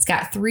 He's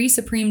got 3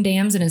 supreme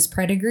dams in his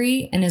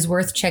pedigree and is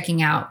worth checking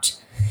out.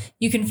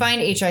 You can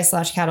find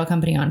HI/Cattle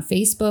Company on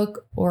Facebook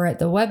or at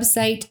the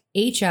website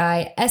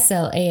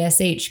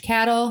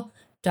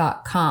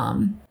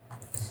hislashcattle.com.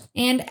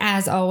 And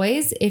as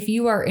always, if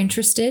you are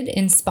interested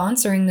in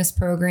sponsoring this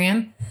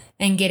program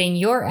and getting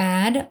your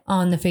ad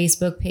on the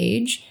Facebook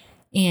page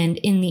and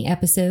in the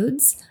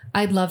episodes,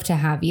 I'd love to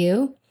have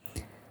you.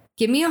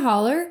 Give me a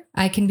holler.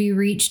 I can be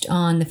reached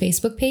on the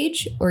Facebook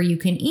page, or you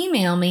can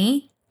email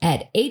me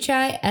at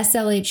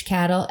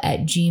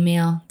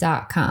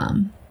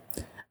hislhcattle@gmail.com.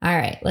 All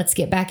right, let's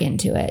get back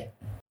into it.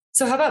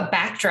 So how about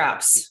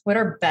backdrops? What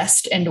are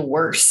best and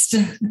worst?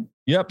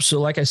 Yep. So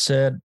like I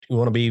said, you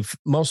want to be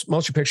most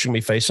your picture can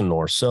be facing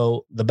north.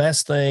 So the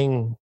best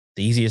thing,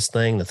 the easiest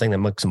thing, the thing that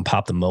makes them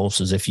pop the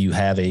most is if you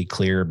have a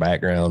clear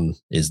background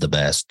is the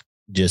best.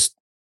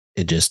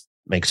 It just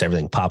makes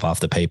everything pop off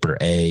the paper.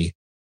 I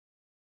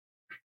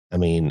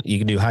mean, you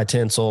can do high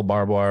tensile,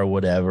 barbed wire,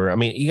 whatever. I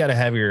mean, you got to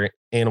have your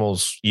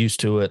animals used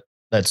to it.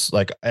 That's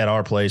like at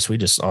our place, we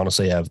just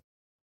honestly have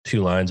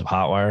 2 lines of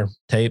hot wire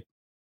tape.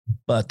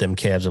 But them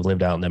calves have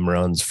lived out in them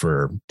runs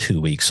for 2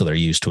 weeks, so they're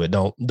used to it.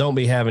 Don't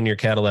be having your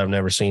cattle that have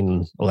never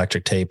seen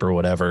electric tape or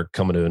whatever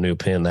coming to a new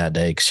pen that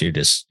day,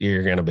 because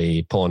you're going to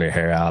be pulling your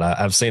hair out.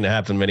 I've seen it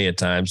happen many a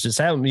times. Just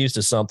have them used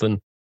to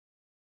something.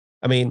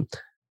 I mean,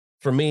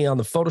 for me, on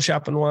the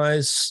photoshopping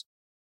wise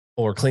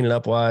or cleaning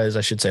up wise,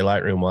 I should say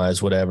Lightroom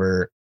wise,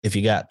 whatever. If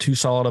you got too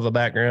solid of a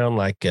background,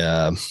 like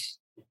kind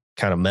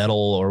of metal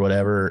or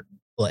whatever,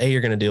 well,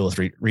 you're going to deal with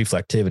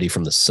reflectivity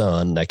from the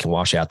sun that can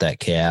wash out that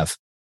calf.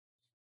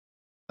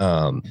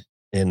 And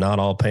not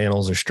all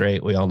panels are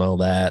straight. We all know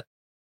that.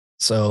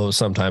 So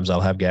sometimes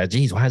I'll have guys,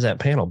 geez, why is that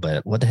panel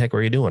bent? What the heck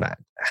were you doing?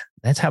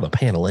 That's how the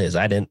panel is.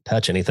 I didn't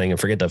touch anything and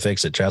forget to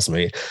fix it. Trust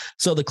me.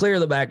 So the clearer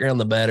the background,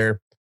 the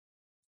better.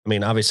 I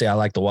mean, obviously I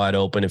like the wide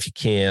open if you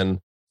can.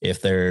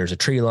 If there's a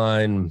tree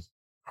line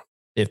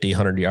 50,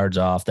 100 yards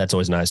off, that's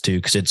always nice too,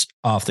 because it's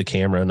off the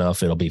camera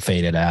enough. It'll be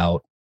faded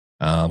out.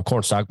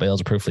 Cornstalk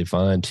bales are perfectly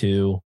fine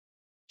too.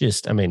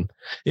 Just, I mean,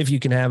 if you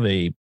can have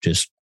a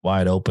just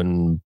wide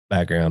open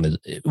background,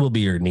 it will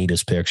be your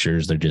neatest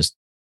pictures. They're just,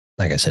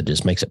 like I said,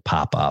 just makes it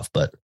pop off.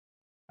 But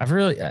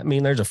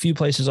there's a few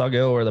places I'll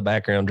go where the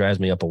background drives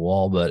me up a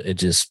wall, but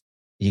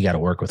you got to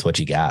work with what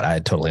you got. I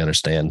totally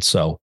understand.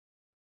 So,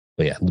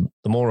 but yeah,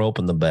 the more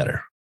open, the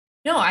better.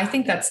 No, I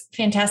think that's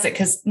fantastic,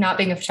 because not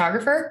being a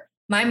photographer,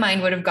 my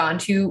mind would have gone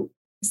to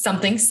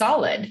something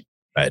solid.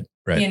 Right.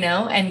 You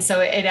know, and so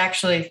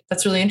that's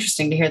really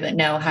interesting to hear that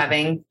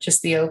having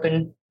just the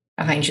open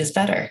behind you is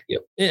better.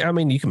 Yep. Yeah, I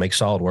mean, you can make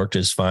solid work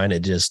just fine.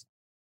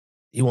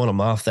 You want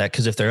them off that,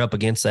 because if they're up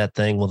against that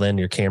thing, well, then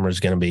your camera's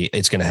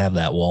it's going to have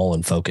that wall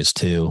in focus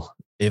too.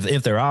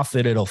 if they're off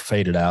it, it'll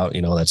fade it out.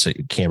 That's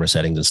camera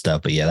settings and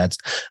stuff. But yeah,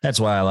 that's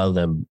why I love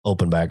them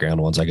open background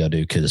ones I go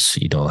do, because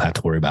you don't have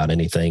to worry about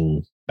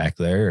anything back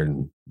there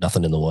and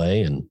nothing in the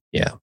way. And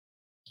yeah.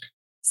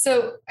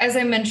 So as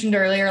I mentioned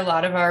earlier, a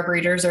lot of our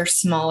breeders are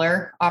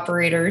smaller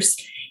operators.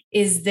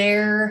 Is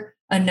there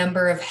a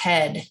number of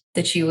head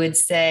that you would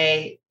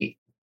say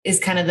is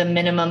kind of the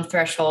minimum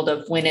threshold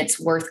of when it's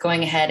worth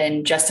going ahead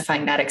and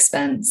justifying that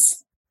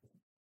expense?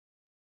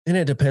 And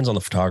it depends on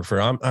the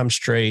photographer. I'm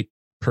straight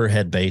per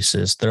head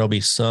basis. There'll be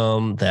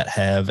some that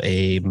have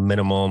a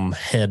minimum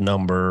head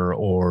number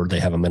or they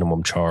have a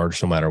minimum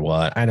charge no matter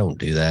what. I don't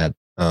do that.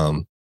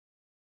 I'm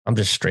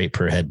just straight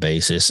per head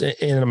basis.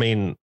 And I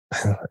mean,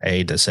 I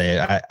hate to say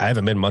it, I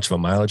haven't been much of a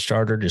mileage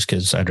charger just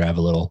because I drive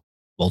a little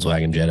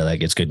Volkswagen Jetta that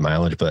gets good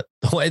mileage. But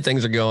the way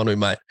things are going,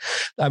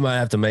 I might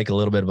have to make a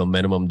little bit of a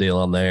minimum deal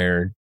on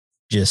there.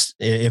 Just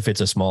if it's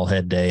a small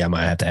head day, I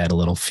might have to add a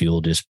little fuel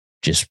just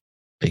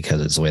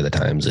because it's the way the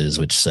times is,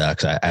 which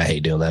sucks. I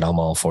hate doing that. I'm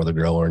all for the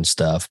grower and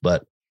stuff.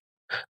 But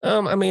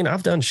I mean,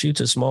 I've done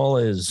shoots as small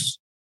as,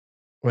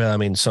 well, I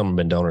mean, some have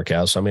been donor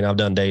cows. So I mean, I've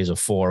done days of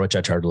 4, which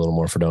I charge a little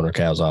more for donor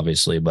cows,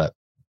 obviously. But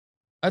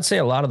I'd say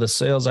a lot of the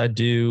sales I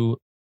do,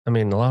 I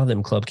mean, a lot of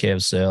them club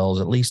calf sales,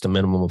 at least a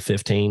minimum of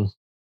 15.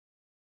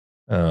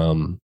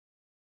 And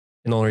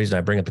the only reason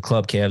I bring up the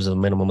club calves as a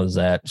minimum is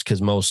that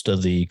because most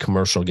of the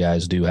commercial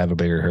guys do have a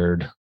bigger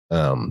herd.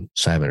 So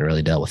I haven't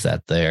really dealt with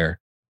that there.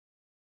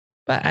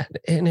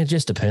 And it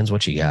just depends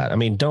what you got. I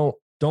mean, don't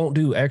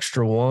do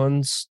extra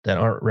ones that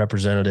aren't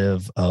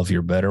representative of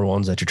your better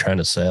ones that you're trying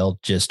to sell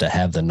just to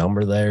have the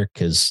number there.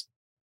 Because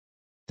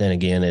then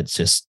again, it's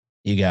just,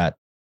 you got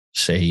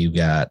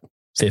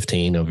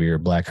 15 of your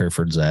black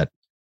Herefords that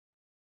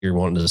you're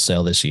wanting to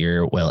sell this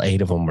year. Well,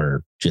 8 of them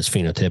are just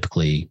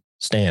phenotypically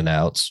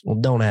standouts. Well,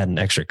 don't add an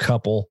extra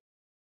couple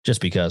just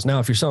because. Now,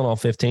 if you're selling all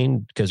 15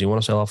 because you want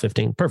to sell all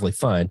 15, perfectly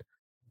fine.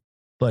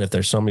 But if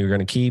there's some you're going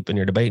to keep and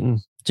you're debating,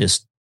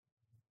 just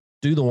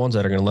do the ones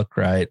that are going to look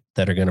right,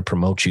 that are going to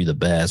promote you the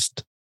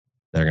best,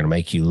 that are going to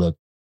make you look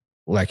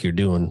like you're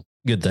doing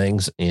good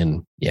things.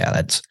 And yeah,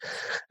 I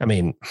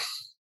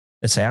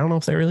don't know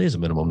if there really is a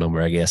minimum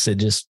number. I guess it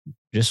just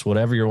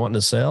whatever you're wanting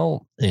to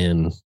sell,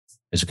 and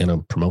it's going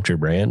to promote your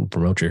brand,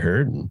 promote your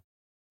herd, and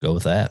go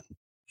with that.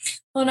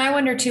 Well, and I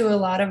wonder too, a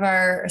lot of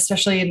our,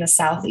 especially in the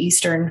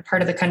southeastern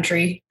part of the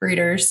country,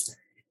 breeders,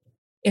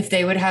 if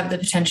they would have the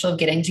potential of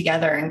getting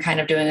together and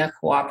kind of doing a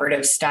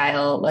cooperative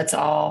style, let's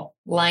all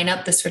line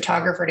up this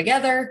photographer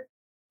together,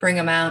 bring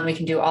them out, and we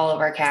can do all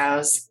of our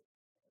cows.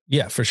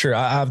 Yeah, for sure.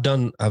 I've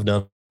done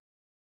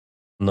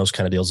those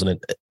kind of deals,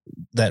 and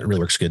that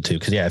really works good too.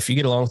 Because yeah, if you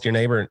get along with your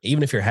neighbor,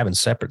 even if you're having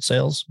separate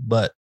sales,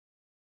 but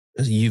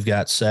you've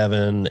got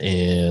 7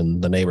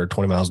 and the neighbor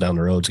 20 miles down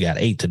the road's got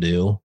 8 to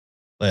do,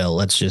 well,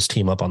 let's just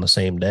team up on the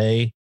same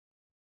day.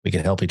 We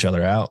can help each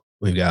other out.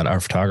 We've got our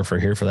photographer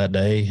here for that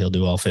day. He'll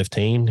do all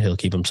 15. He'll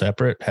keep them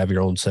separate. Have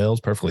your own sales,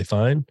 perfectly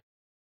fine.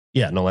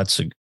 Yeah, no,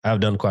 I've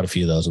done quite a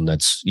few of those, and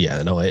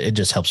it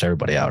just helps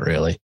everybody out,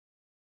 really.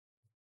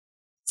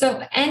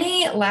 So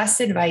any last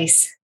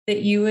advice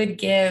that you would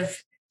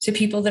give to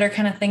people that are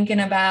kind of thinking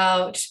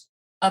about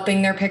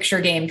upping their picture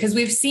game? Because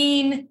we've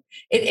seen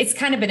it's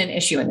kind of been an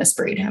issue in this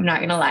breed. I'm not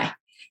going to lie.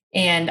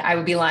 And I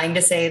would be lying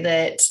to say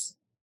that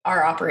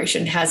our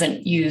operation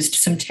hasn't used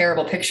some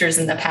terrible pictures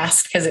in the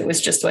past because it was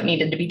just what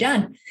needed to be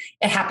done.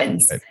 It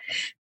happens. Right.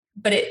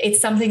 But it's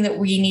something that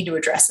we need to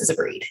address as a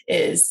breed,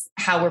 is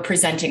how we're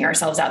presenting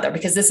ourselves out there,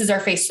 because this is our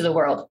face to the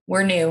world.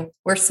 We're new,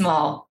 we're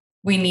small.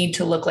 We need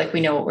to look like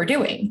we know what we're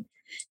doing.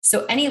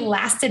 So any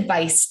last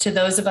advice to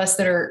those of us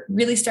that are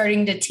really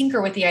starting to tinker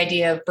with the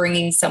idea of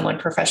bringing someone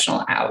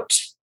professional out?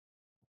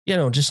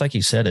 Just like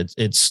you said,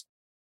 it's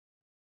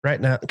right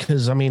now,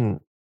 because I mean,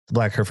 the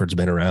Black Hereford's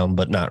been around,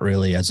 but not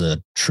really as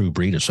a true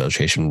breed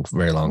association for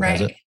very long,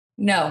 has it?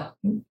 No,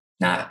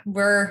 not.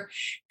 We're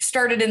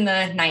started in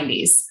the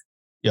 90s.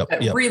 Yep.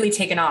 Really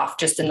taken off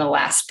just in the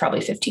last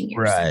probably 15 years.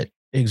 Right.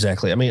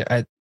 Exactly. I mean,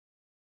 how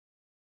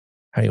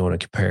do you want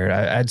to compare it?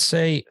 I'd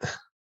say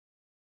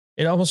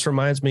it almost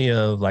reminds me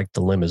of like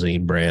the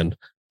limousine brand.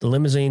 The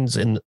limousines,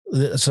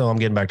 so I'm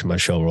getting back to my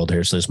show world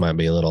here, so this might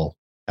be a little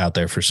out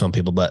there for some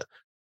people, but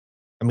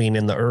I mean,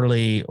 in the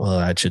early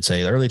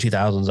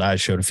 2000s, I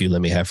showed a few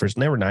Lemmy heifers,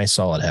 and they were nice,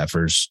 solid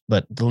heifers,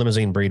 but the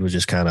limousine breed was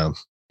just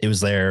it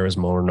was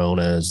more known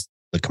as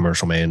the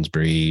commercial man's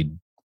breed,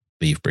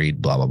 beef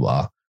breed, blah, blah,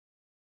 blah.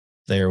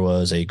 There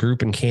was a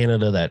group in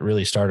Canada that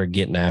really started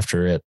getting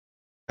after it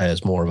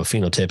as more of a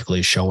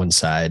phenotypically showing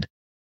side.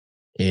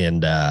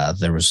 And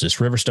there was this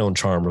Riverstone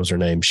Charm was her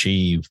name.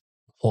 She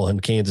won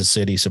Kansas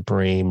City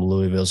Supreme,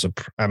 Louisville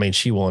Supreme. I mean,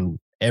 she won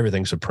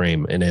everything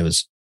Supreme, and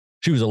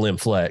she was a limb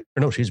fleck.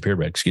 Or no, she's a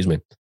purebred, excuse me.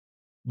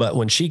 But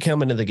when she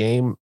came into the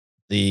game,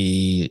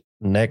 the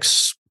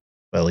last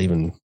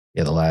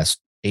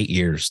 8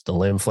 years, the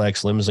limb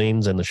flex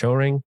limousines and the show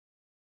ring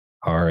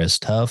are as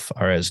tough,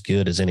 are as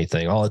good as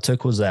anything. All it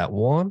took was that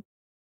one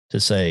to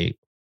say,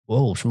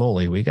 whoa,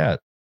 schmoly, we got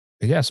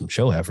some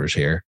show heifers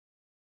here.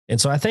 And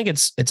so I think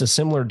it's a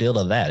similar deal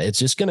to that. It's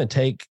just going to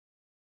take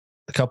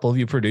a couple of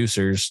you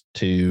producers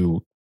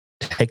to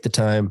take the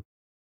time,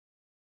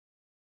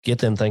 get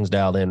them things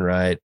dialed in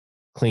right,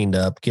 cleaned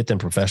up, get them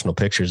professional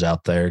pictures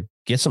out there,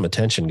 get some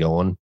attention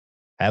going,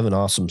 have an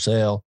awesome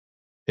sale.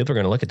 People are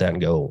going to look at that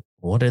and go,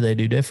 what do they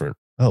do different?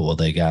 Oh, well,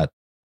 they got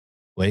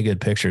way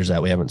good pictures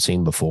that we haven't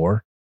seen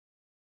before.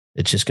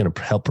 It's just going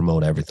to help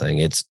promote everything.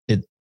 It's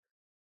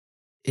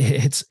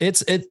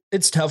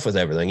tough with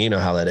everything. You know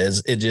how that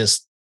is.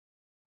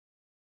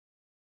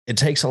 It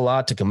takes a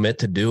lot to commit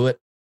to do it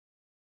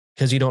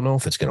because you don't know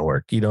if it's going to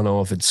work. You don't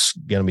know if it's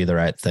going to be the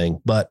right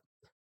thing. But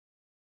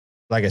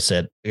like I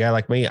said, a guy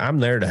like me, I'm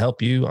there to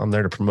help you. I'm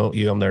there to promote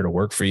you. I'm there to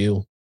work for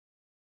you.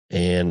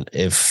 And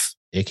if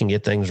it can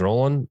get things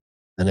rolling,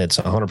 then it's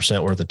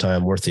 100% worth the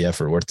time, worth the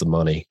effort, worth the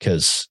money.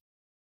 Because,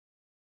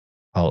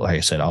 like I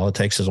said, all it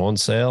takes is one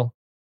sale.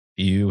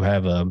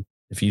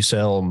 If you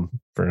sell them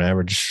for an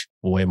average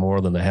way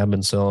more than they have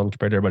been selling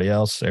compared to everybody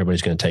else,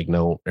 everybody's going to take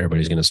note.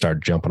 Everybody's going to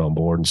start jumping on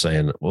board and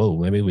saying, whoa,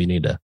 maybe we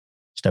need to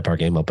step our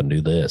game up and do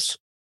this.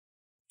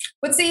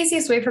 What's the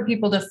easiest way for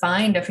people to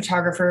find a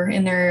photographer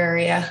in their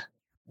area?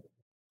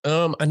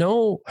 I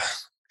know, I'm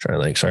trying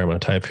to think, sorry, I'm going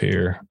to type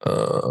here.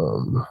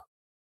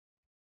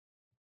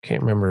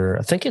 Can't remember.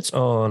 I think it's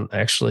on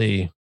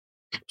actually.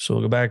 So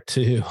we'll go back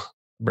to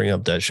bring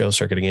up that show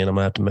circuit again. I'm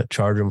going to have to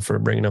charge them for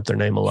bringing up their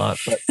name a lot,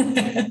 but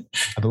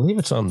I believe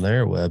it's on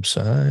their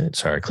website.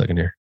 Sorry, clicking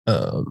here.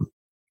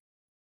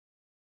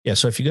 Yeah.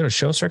 So if you go to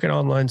Show Circuit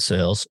Online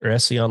Sales or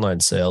SC Online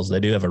Sales,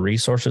 they do have a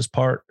resources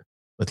part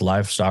with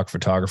livestock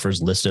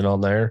photographers listed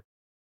on there.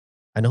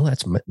 I know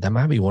that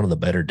might be one of the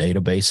better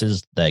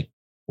databases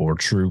for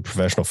true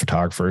professional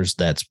photographers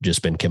that's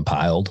just been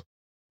compiled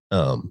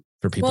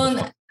for people.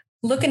 Well,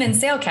 looking in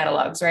sale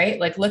catalogs, right?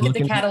 Like look at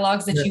the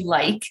catalogs that you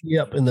like.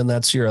 Yep. And then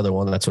that's your other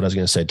one. That's what I was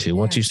going to say too. Yeah.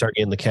 Once you start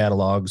getting the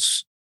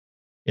catalogs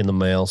in the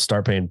mail,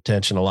 start paying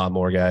attention a lot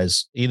more,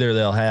 guys. Either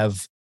they'll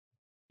have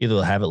it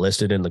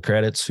listed in the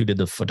credits who did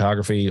the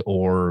photography,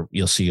 or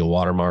you'll see a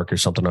watermark or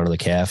something under the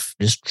calf.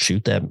 Just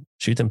shoot them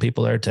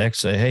people there a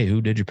text, say, hey,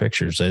 who did your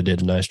pictures? They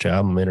did a nice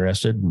job. I'm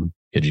interested. And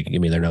could you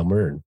give me their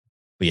number?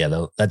 But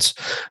yeah, that's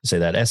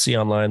that SC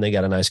Online. They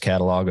got a nice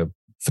catalog of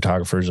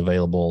photographers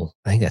available.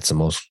 I think that's the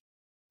most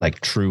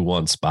true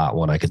one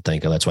I could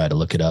think of. That's why I had to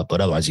look it up.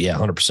 But otherwise, yeah,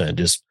 100%.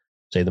 Just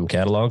say them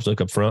catalogs,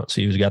 look up front,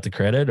 see who's got the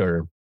credit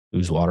or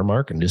who's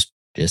watermark, and just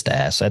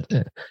ask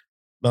that.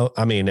 Well,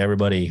 I mean,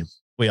 everybody,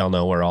 we all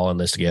know we're all in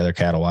this together,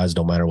 cattle wise.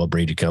 Don't matter what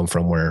breed you come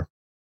from. We're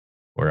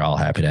all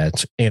happy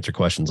to answer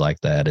questions like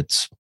that.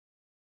 It's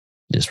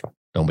just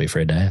don't be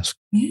afraid to ask.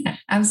 Yeah,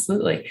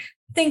 absolutely.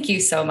 Thank you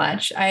so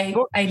much. I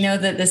know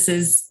that this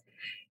is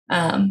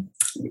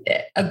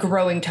a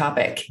growing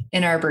topic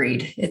in our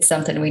breed. It's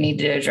something we need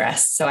to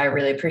address. So I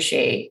really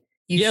appreciate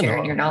you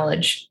sharing your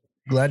knowledge.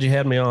 Glad you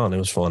had me on. It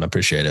was fun. I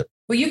appreciate it.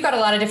 Well, you've got a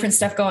lot of different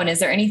stuff going. Is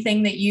there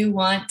anything that you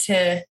want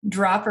to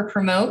drop or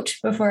promote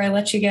before I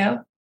let you go?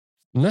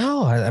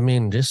 No, I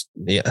mean,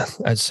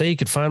 I'd say you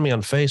could find me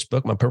on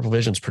Facebook, my Purple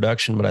Visions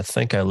production, but I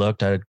think I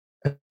looked at it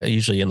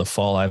usually in the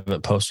fall. I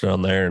haven't posted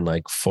on there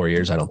in 4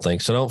 years, I don't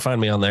think. So don't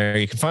find me on there.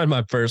 You can find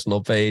my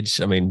personal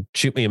page. I mean,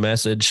 shoot me a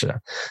message.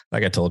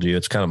 Like I told you,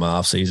 it's kind of my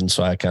off season,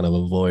 so I kind of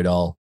avoid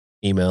all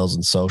emails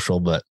and social,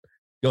 but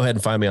go ahead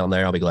and find me on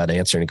there. I'll be glad to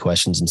answer any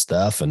questions and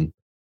stuff. And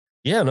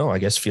yeah, no, I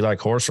guess if you like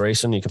horse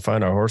racing, you can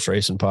find our horse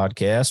racing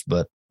podcast,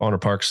 but Honor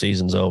Park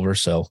season's over.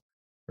 So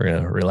we're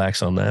going to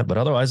relax on that. But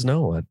otherwise,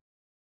 no,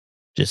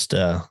 just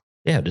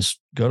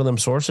go to them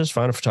sources,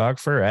 find a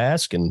photographer,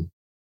 ask. And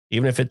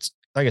even if it's,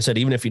 like I said,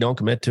 even if you don't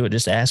commit to it,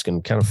 just ask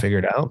and kind of figure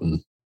it out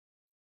and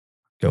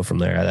go from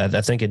there.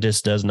 I think it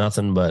just does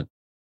nothing but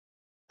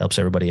helps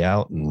everybody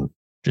out and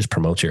just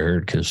promotes your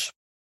herd, because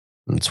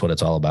that's what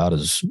it's all about,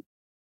 is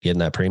getting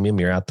that premium.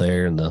 You're out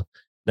there in the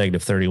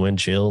 -30 wind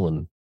chill,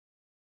 and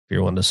if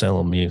you're wanting to sell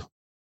them, you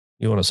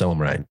want to sell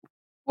them right.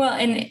 Well,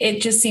 and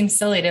it just seems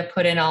silly to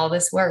put in all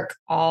this work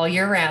all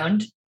year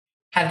round,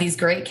 have these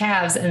great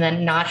calves, and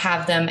then not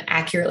have them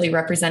accurately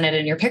represented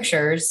in your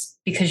pictures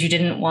because you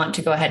didn't want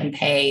to go ahead and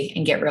pay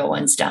and get real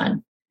ones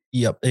done.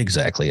 Yep,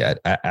 exactly.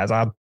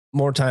 I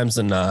more times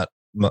than not,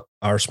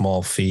 our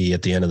small fee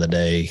at the end of the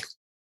day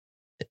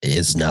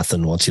is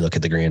nothing once you look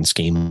at the grand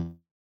scheme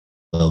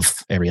of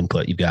every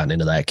input you've gotten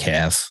into that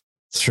calf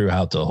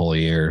throughout the whole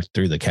year,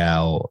 through the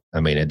cow.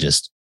 I mean,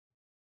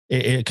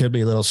 it could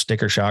be a little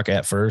sticker shock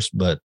at first,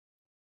 but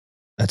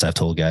that's, I've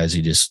told guys,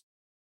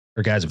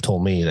 guys have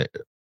told me that,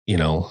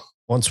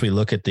 once we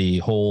look at the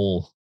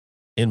whole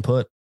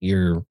input,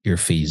 your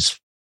fees,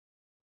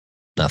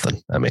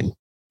 nothing. I mean,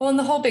 well, in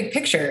the whole big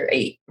picture,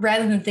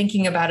 rather than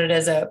thinking about it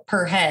as a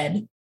per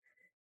head,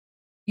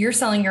 you're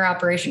selling your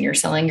operation, you're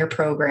selling your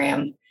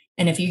program.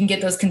 And if you can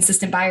get those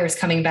consistent buyers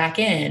coming back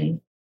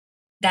in,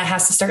 that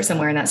has to start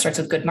somewhere. And that starts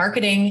with good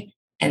marketing,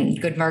 and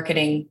good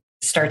marketing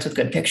starts with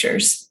good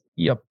pictures.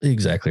 Yep,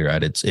 exactly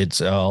right.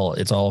 It's all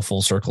a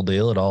full circle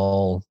deal.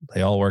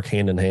 They all work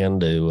hand in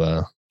hand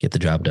to get the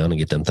job done and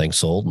get them things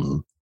sold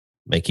and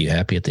make you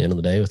happy at the end of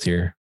the day with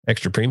your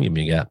extra premium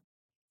you got.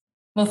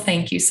 Well,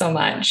 thank you so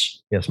much.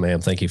 Yes,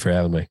 ma'am. Thank you for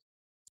having me.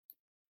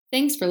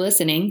 Thanks for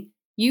listening.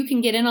 You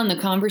can get in on the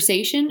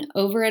conversation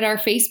over at our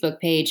Facebook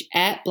page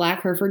at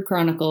Black Hereford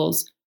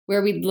Chronicles,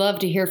 where we'd love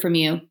to hear from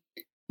you.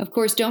 Of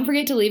course, don't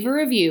forget to leave a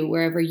review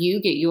wherever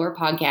you get your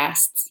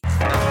podcasts.